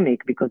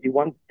dynamic because you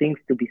want things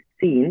to be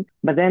seen.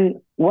 But then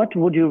what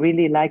would you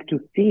really like to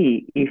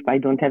see if I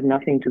don't have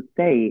nothing to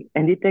say?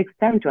 And it takes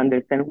time to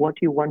understand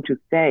what you want to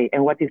say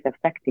and what is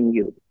affecting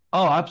you.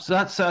 Oh,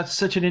 that's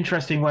such an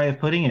interesting way of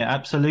putting it.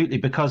 Absolutely.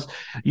 Because,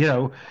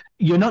 you're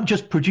not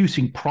just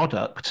producing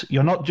product.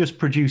 You're not just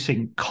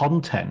producing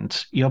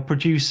content. You're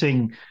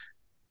producing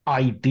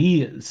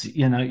ideas.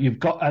 You've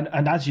got,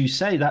 and as you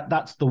say,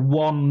 that's the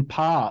one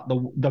part,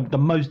 the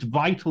most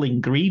vital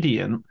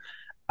ingredient.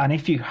 And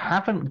if you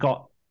haven't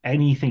got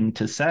anything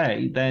to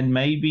say, then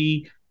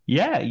maybe,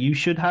 yeah, you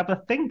should have a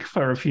think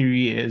for a few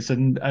years,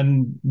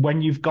 and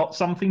when you've got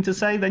something to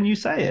say, then you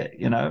say it,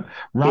 Yeah.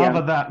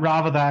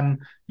 rather than,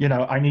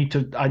 I need,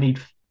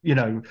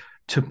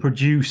 to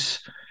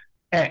produce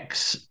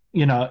X,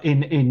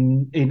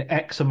 in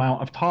X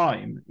amount of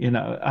time.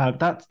 Yeah.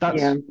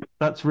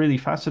 That's really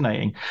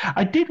fascinating.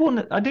 I do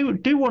want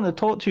to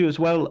talk to you as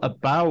well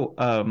about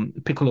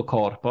Piccolo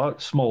Corpo,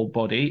 Small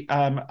Body.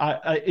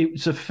 It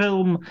was a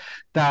film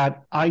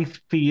that I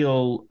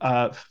feel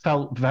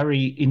felt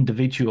very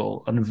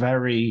individual and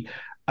very.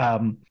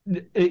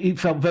 It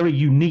felt very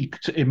unique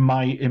in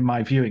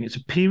my viewing. It's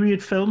a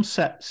period film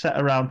set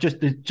around,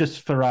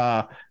 just for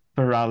our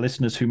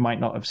listeners who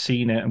might not have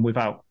seen it, and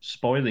without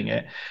spoiling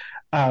it.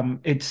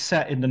 It's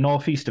set in the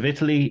northeast of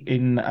Italy.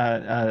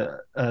 Well,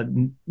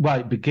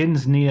 it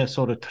begins near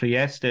sort of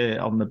Trieste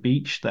on the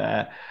beach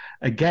there.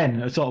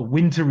 Again, a sort of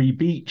wintry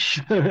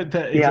beach that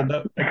is Yeah.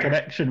 a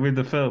connection with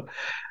the film.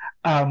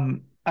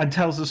 And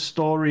tells a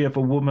story of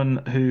a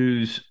woman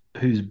whose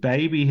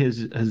baby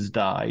has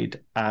died,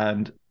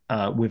 and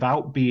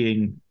without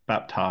being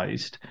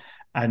baptized,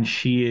 and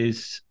she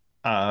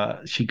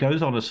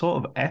goes on a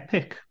sort of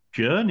epic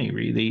journey,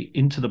 really,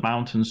 into the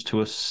mountains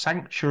to a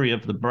sanctuary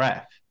of the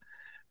breath,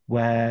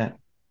 where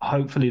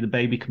hopefully the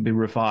baby can be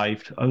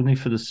revived only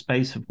for the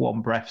space of one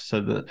breath, so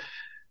that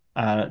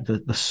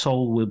the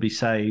soul will be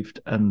saved,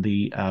 and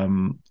the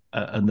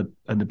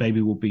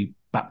baby will be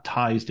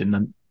baptized in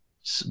a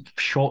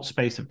short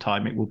space of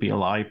time. It will be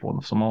alive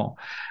once more.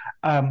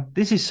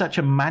 This is such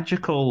a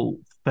magical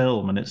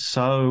film, and it's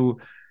so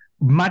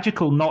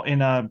magical, not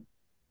in a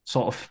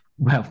sort of,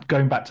 well,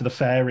 going back to the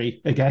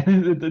fairy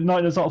again, not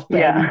in a sort of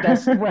fairy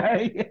dust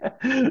way,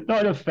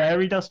 not in a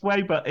fairy dust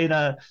way, but in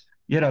a,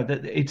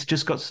 it's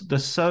just got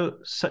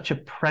such a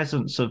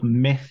presence of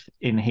myth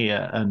in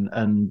here,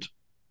 and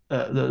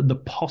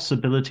the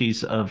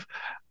possibilities of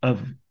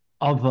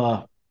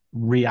other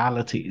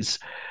realities,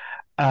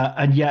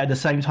 and yet at the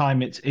same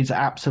time it's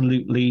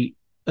absolutely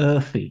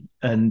earthy,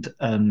 and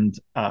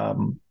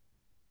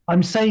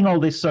I'm saying all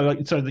this so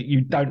that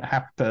you don't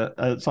have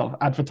to sort of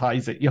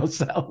advertise it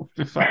yourself,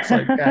 if that's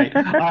okay.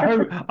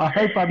 I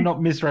hope I'm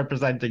not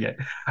misrepresenting it.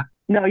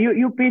 No,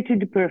 you pitched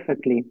it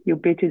perfectly. You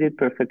pitched it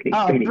perfectly.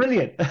 Oh, Really.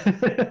 brilliant!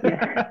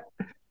 Yeah.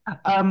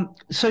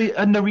 So,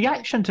 and the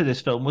reaction to this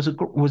film was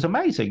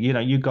amazing.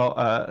 You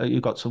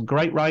got some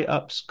great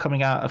write-ups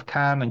coming out of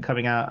Cannes,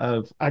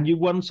 and you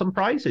won some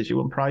prizes. You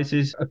won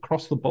prizes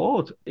across the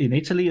board in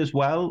Italy as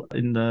well.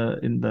 There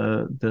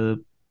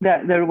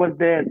was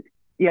the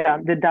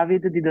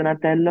Davide Di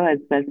Donatello as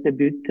best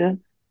debut,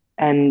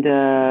 and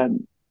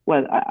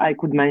well, I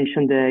could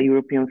mention the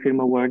European Film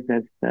Awards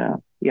as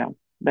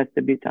best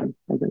debutant.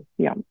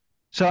 Yeah.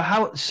 So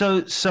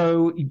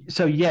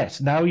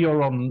yes, now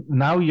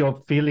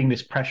you're feeling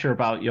this pressure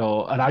about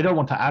and I don't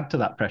want to add to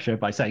that pressure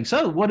by saying,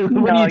 so what are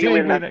you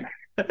doing with it?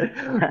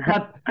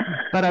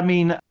 but I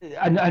mean,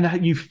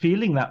 and you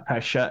feeling that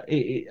pressure,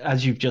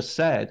 as you've just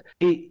said,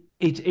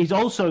 it's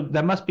also,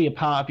 there must be a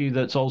part of you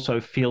that's also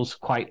feels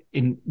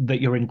that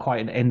you're in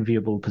quite an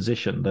enviable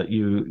position, that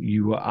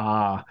you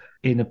are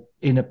in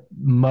a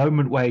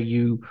moment where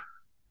you,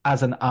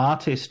 as an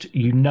artist,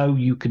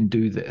 you can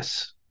do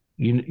this.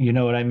 You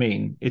know what I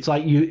mean? It's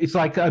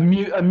like a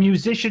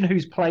musician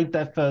who's played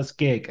their first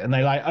gig, and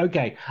they're like,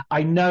 okay,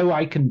 I know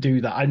I can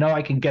do that. I know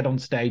I can get on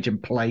stage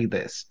and play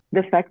this.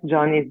 The fact,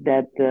 John, is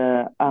that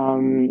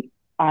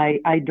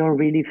I don't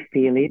really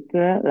feel it.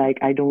 Like,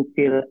 I don't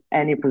feel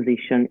any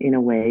position in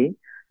a way,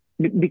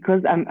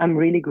 because I'm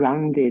really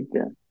grounded.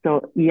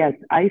 So yes,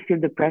 I feel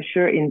the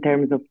pressure in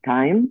terms of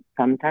time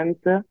sometimes,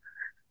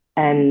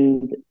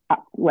 and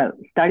well,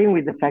 starting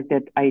with the fact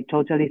that I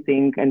totally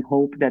think and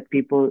hope that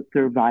people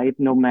survive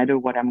no matter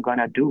what I'm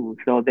gonna do,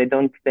 so they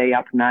don't stay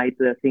up night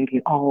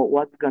thinking, oh,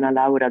 what's gonna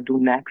Laura do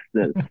next?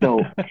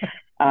 So,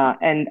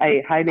 and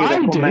I highly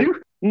recommend.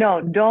 Do.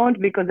 No, don't,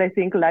 because I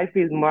think life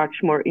is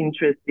much more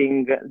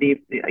interesting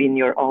lived in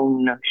your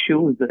own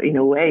shoes, in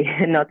a way,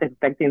 not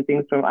expecting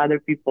things from other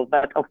people.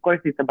 But of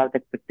course, it's about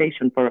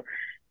expectation for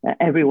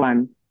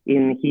everyone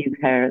in his,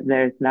 her,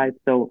 their life.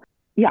 So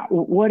yeah,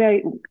 what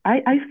I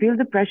feel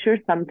the pressure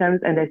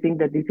sometimes, and I think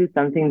that this is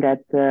something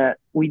that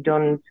we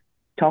don't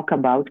talk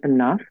about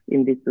enough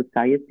in this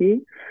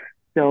society.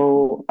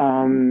 So,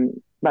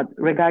 but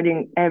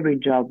regarding every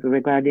job,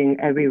 regarding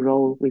every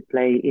role we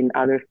play in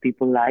other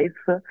people's life,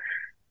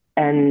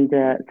 and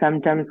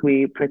sometimes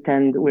we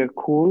pretend we're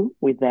cool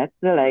with that.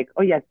 Like,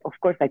 oh yes, of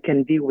course I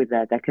can deal with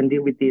that. I can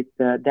deal with this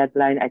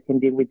deadline. I can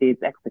deal with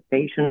this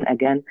expectation.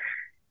 Again,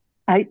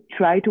 I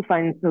try to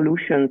find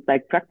solutions,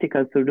 like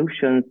practical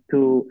solutions,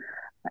 to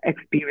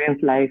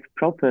experience life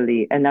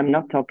properly. And I'm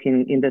not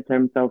talking in the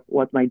terms of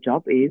what my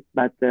job is,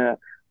 but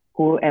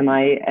who am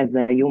I as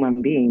a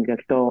human being?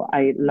 So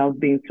I love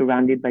being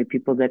surrounded by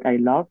people that I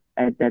love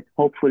and that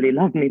hopefully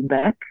love me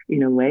back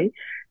in a way.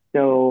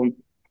 So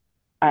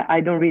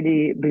I don't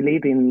really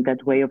believe in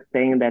that way of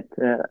saying that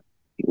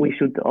we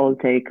should all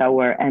take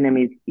our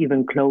enemies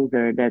even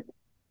closer, that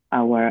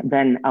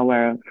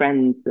our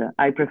friends.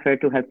 I prefer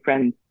to have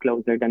friends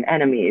closer than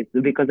enemies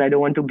because I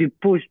don't want to be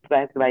pushed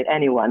back by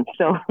anyone.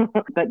 So,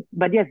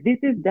 but yes, this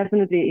is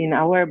definitely in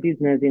our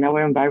business, in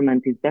our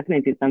environment, is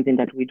definitely something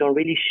that we don't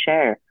really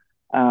share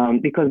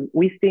because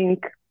we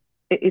think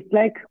it's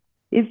like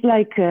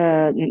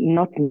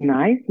not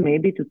nice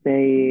maybe to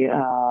say.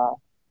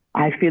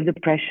 I feel the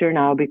pressure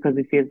now because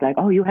it feels like,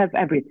 oh, you have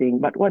everything.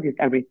 But what is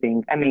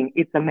everything? I mean,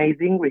 it's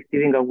amazing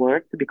receiving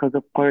awards because,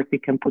 of course,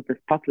 it can put the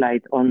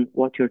spotlight on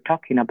what you're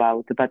talking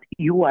about. But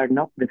you are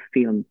not the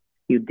film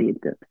you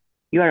did.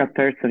 You are a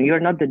person. You're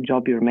not the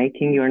job you're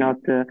making. You're not.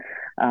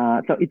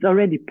 So it's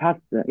already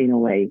past in a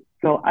way.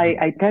 So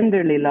I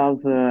tenderly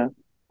love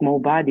Small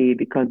Body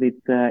because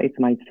it's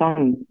my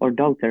son or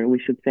daughter, we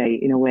should say,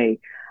 in a way.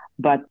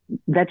 But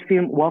that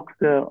film walks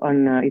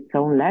on its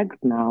own legs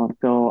now.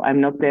 So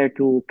I'm not there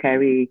to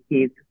carry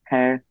his,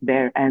 her,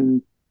 their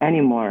ends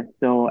anymore.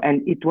 So,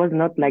 and it was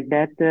not like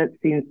that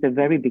since the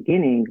very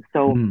beginning.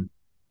 So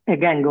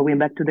again, going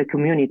back to the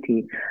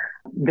community,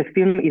 the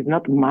film is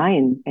not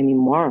mine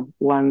anymore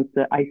once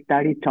I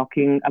started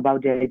talking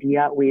about the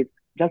idea with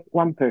just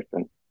one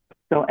person.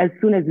 So as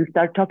soon as you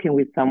start talking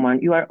with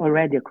someone, you are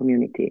already a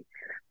community.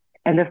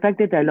 And the fact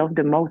that I love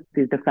the most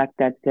is the fact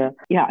that,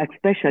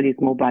 especially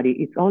Small Body,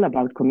 it's all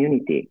about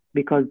community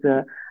because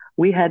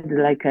we had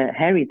like a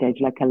heritage,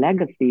 like a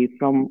legacy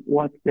from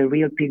what the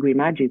real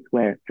pilgrimages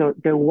were. So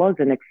there was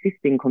an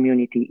existing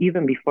community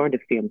even before the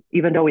film,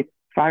 even though it's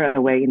far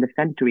away in the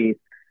centuries,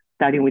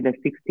 starting with the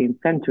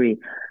 16th century.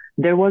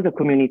 There was a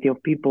community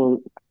of people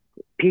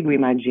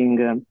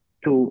pilgrimaging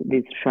to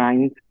these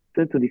shrines,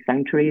 to these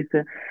sanctuaries.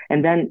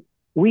 And then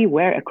we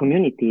were a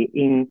community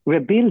in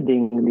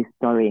rebuilding this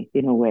story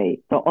in a way.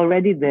 So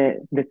already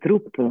the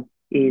troupe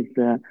is,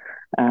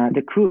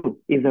 the crew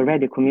is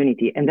already a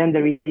community. And then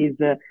there is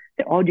the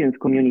audience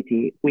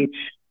community, which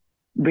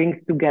brings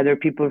together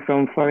people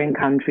from foreign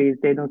countries.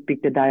 They don't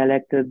speak the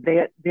dialect.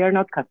 They are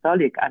not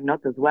Catholic. I'm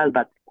not as well,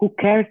 but who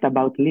cares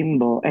about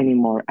limbo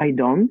anymore? I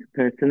don't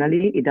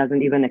personally. It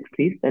doesn't even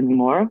exist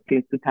anymore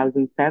since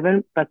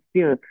 2007, but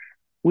still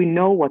we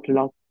know what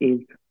loss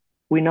is.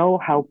 We know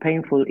how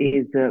painful it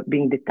is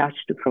being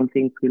detached from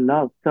things we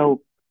love.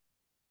 So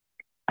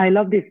I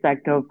love this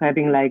fact of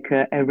having like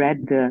a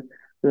red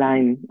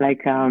line,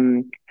 like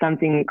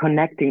something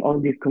connecting all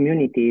these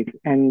communities.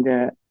 And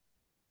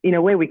in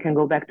a way, we can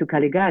go back to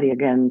Caligari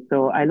again.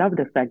 So I love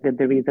the fact that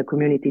there is a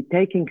community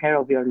taking care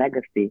of your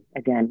legacy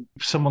again.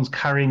 Someone's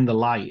carrying the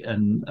light,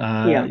 and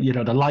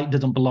the light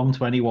doesn't belong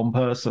to any one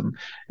person.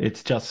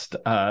 It's just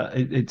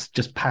it's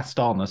just passed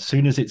on. As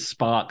soon as it's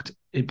sparked,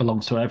 it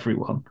belongs to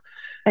everyone.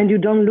 And you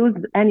don't lose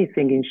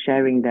anything in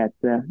sharing that.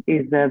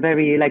 It's a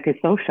very like a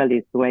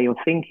socialist way of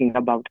thinking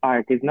about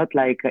art. It's not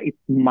like it's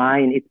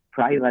mine, it's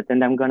private,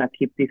 and I'm going to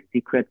keep this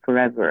secret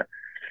forever.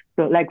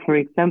 So like, for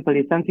example,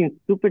 it's something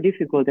super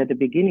difficult at the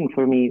beginning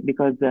for me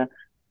because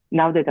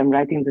now that I'm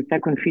writing the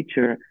second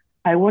feature,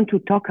 I want to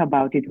talk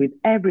about it with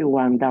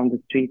everyone down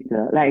the street,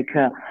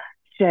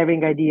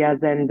 sharing ideas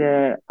and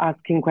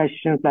asking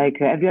questions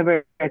like, have you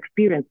ever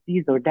experienced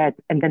this or that?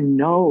 And then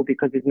no,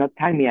 because it's not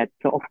time yet.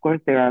 So of course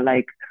there are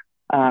like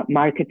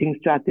marketing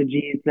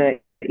strategies,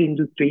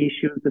 industry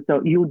issues.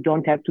 So you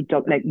don't have to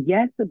talk like,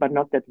 yes, but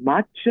not that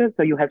much.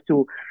 So you have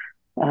to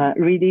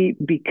really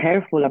be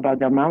careful about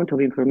the amount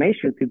of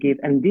information to give.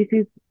 And this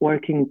is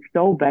working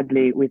so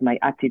badly with my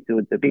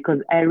attitude because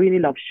I really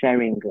love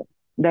sharing.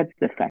 That's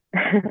the fact.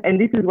 And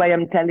this is why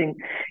I'm telling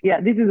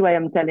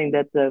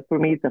that for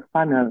me, it's a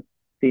funnel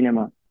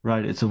cinema.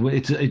 Right,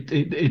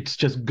 it's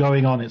just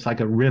going on. It's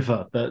like a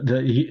river that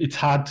it's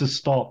hard to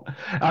stop.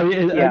 I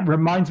mean, it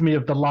reminds me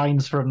of the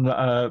lines from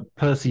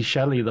Percy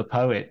Shelley, the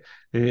poet,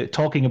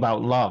 talking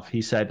about love.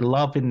 He said,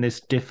 "Love in this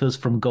differs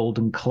from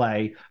golden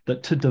clay,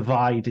 that to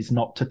divide is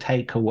not to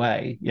take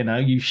away." You know,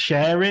 you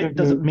share it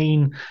doesn't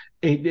mean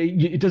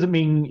it doesn't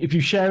mean if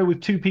you share it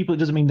with two people, it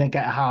doesn't mean they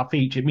get half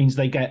each. It means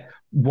they get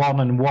one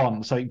and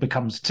one, so it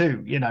becomes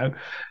two. You know.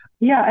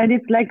 Yeah, and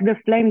it's like the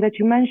flame that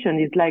you mentioned.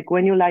 It's like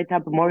when you light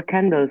up more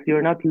candles,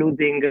 you're not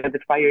losing the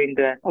fire in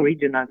the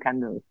original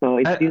candle. So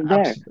it's still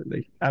there.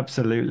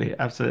 Absolutely.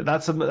 That's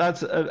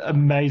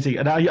amazing.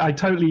 And I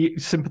totally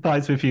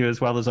sympathize with you as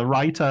well as a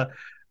writer.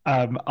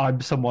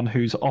 I'm someone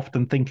who's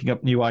often thinking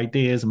up new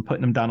ideas and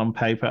putting them down on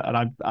paper,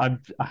 and I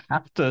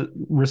have to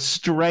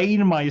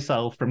restrain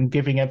myself from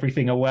giving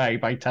everything away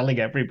by telling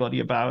everybody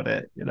about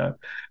it, you know,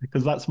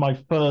 because that's my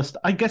first.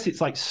 I guess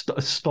it's like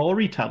a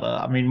storyteller.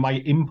 I mean,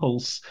 my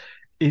impulse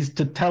is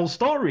to tell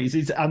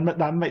stories, and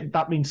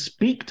that means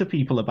speak to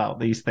people about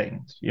these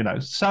things, you know.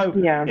 So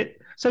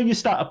so you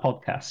start a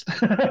podcast.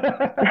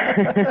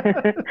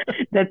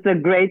 That's a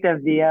great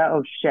idea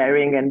of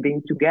sharing and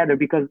being together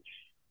because.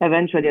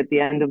 Eventually, at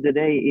the end of the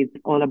day, it's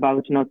all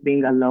about not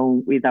being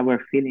alone with our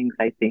feelings,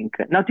 I think.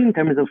 Not in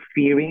terms of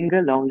fearing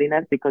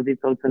loneliness, because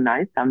it's also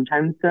nice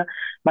sometimes,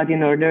 but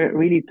in order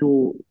really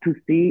to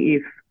see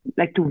if,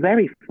 like to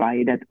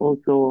verify that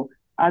also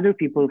other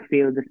people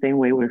feel the same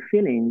way we're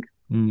feeling.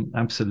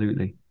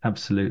 Absolutely.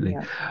 Absolutely.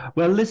 Yeah.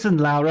 Well, listen,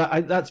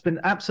 Laura, that's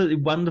been absolutely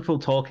wonderful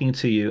talking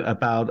to you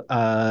about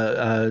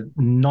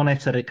non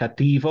essere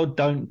cattivo,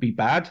 don't be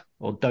bad,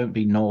 or don't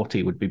be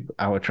naughty would be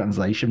our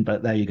translation,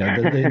 but there you go.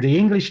 The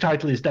English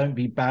title is Don't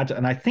Be Bad,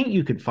 and I think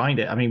you could find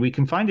it. I mean, we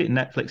can find it in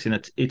Netflix in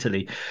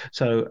Italy.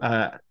 So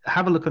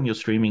have a look on your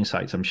streaming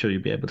sites. I'm sure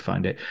you'll be able to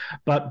find it.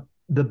 But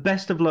the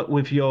best of luck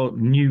with your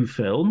new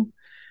film,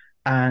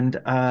 and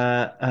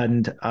I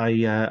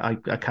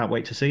can't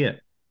wait to see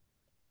it.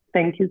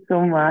 Thank you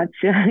so much.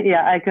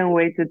 Yeah, I can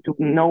wait to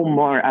know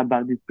more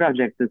about this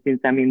project since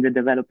I'm in the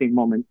developing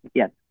moment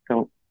yet.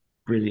 So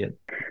Brilliant.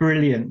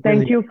 Brilliant.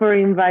 thank you for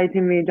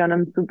inviting me, John.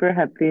 I'm super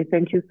happy.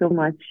 Thank you so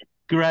much.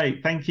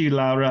 Great. Thank you,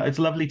 Laura. It's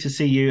lovely to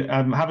see you.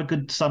 Have a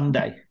good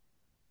Sunday.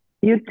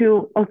 You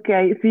too.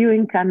 Okay. See you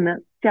in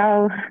Cannes.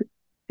 Ciao.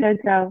 Ciao,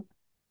 ciao.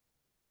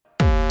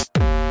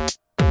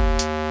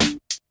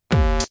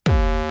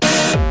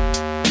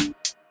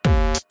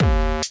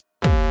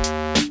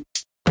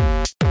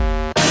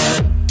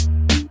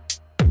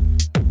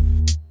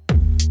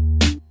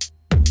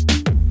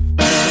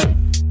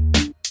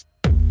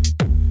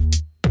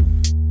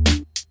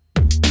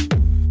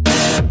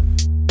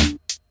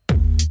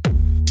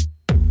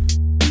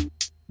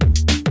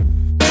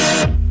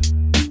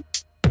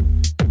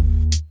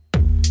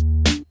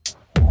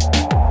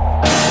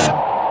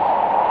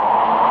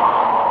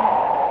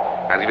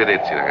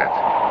 Arrivederci ragazzi,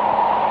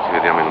 ci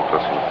vediamo in un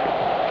prossimo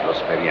film. Lo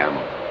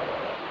speriamo.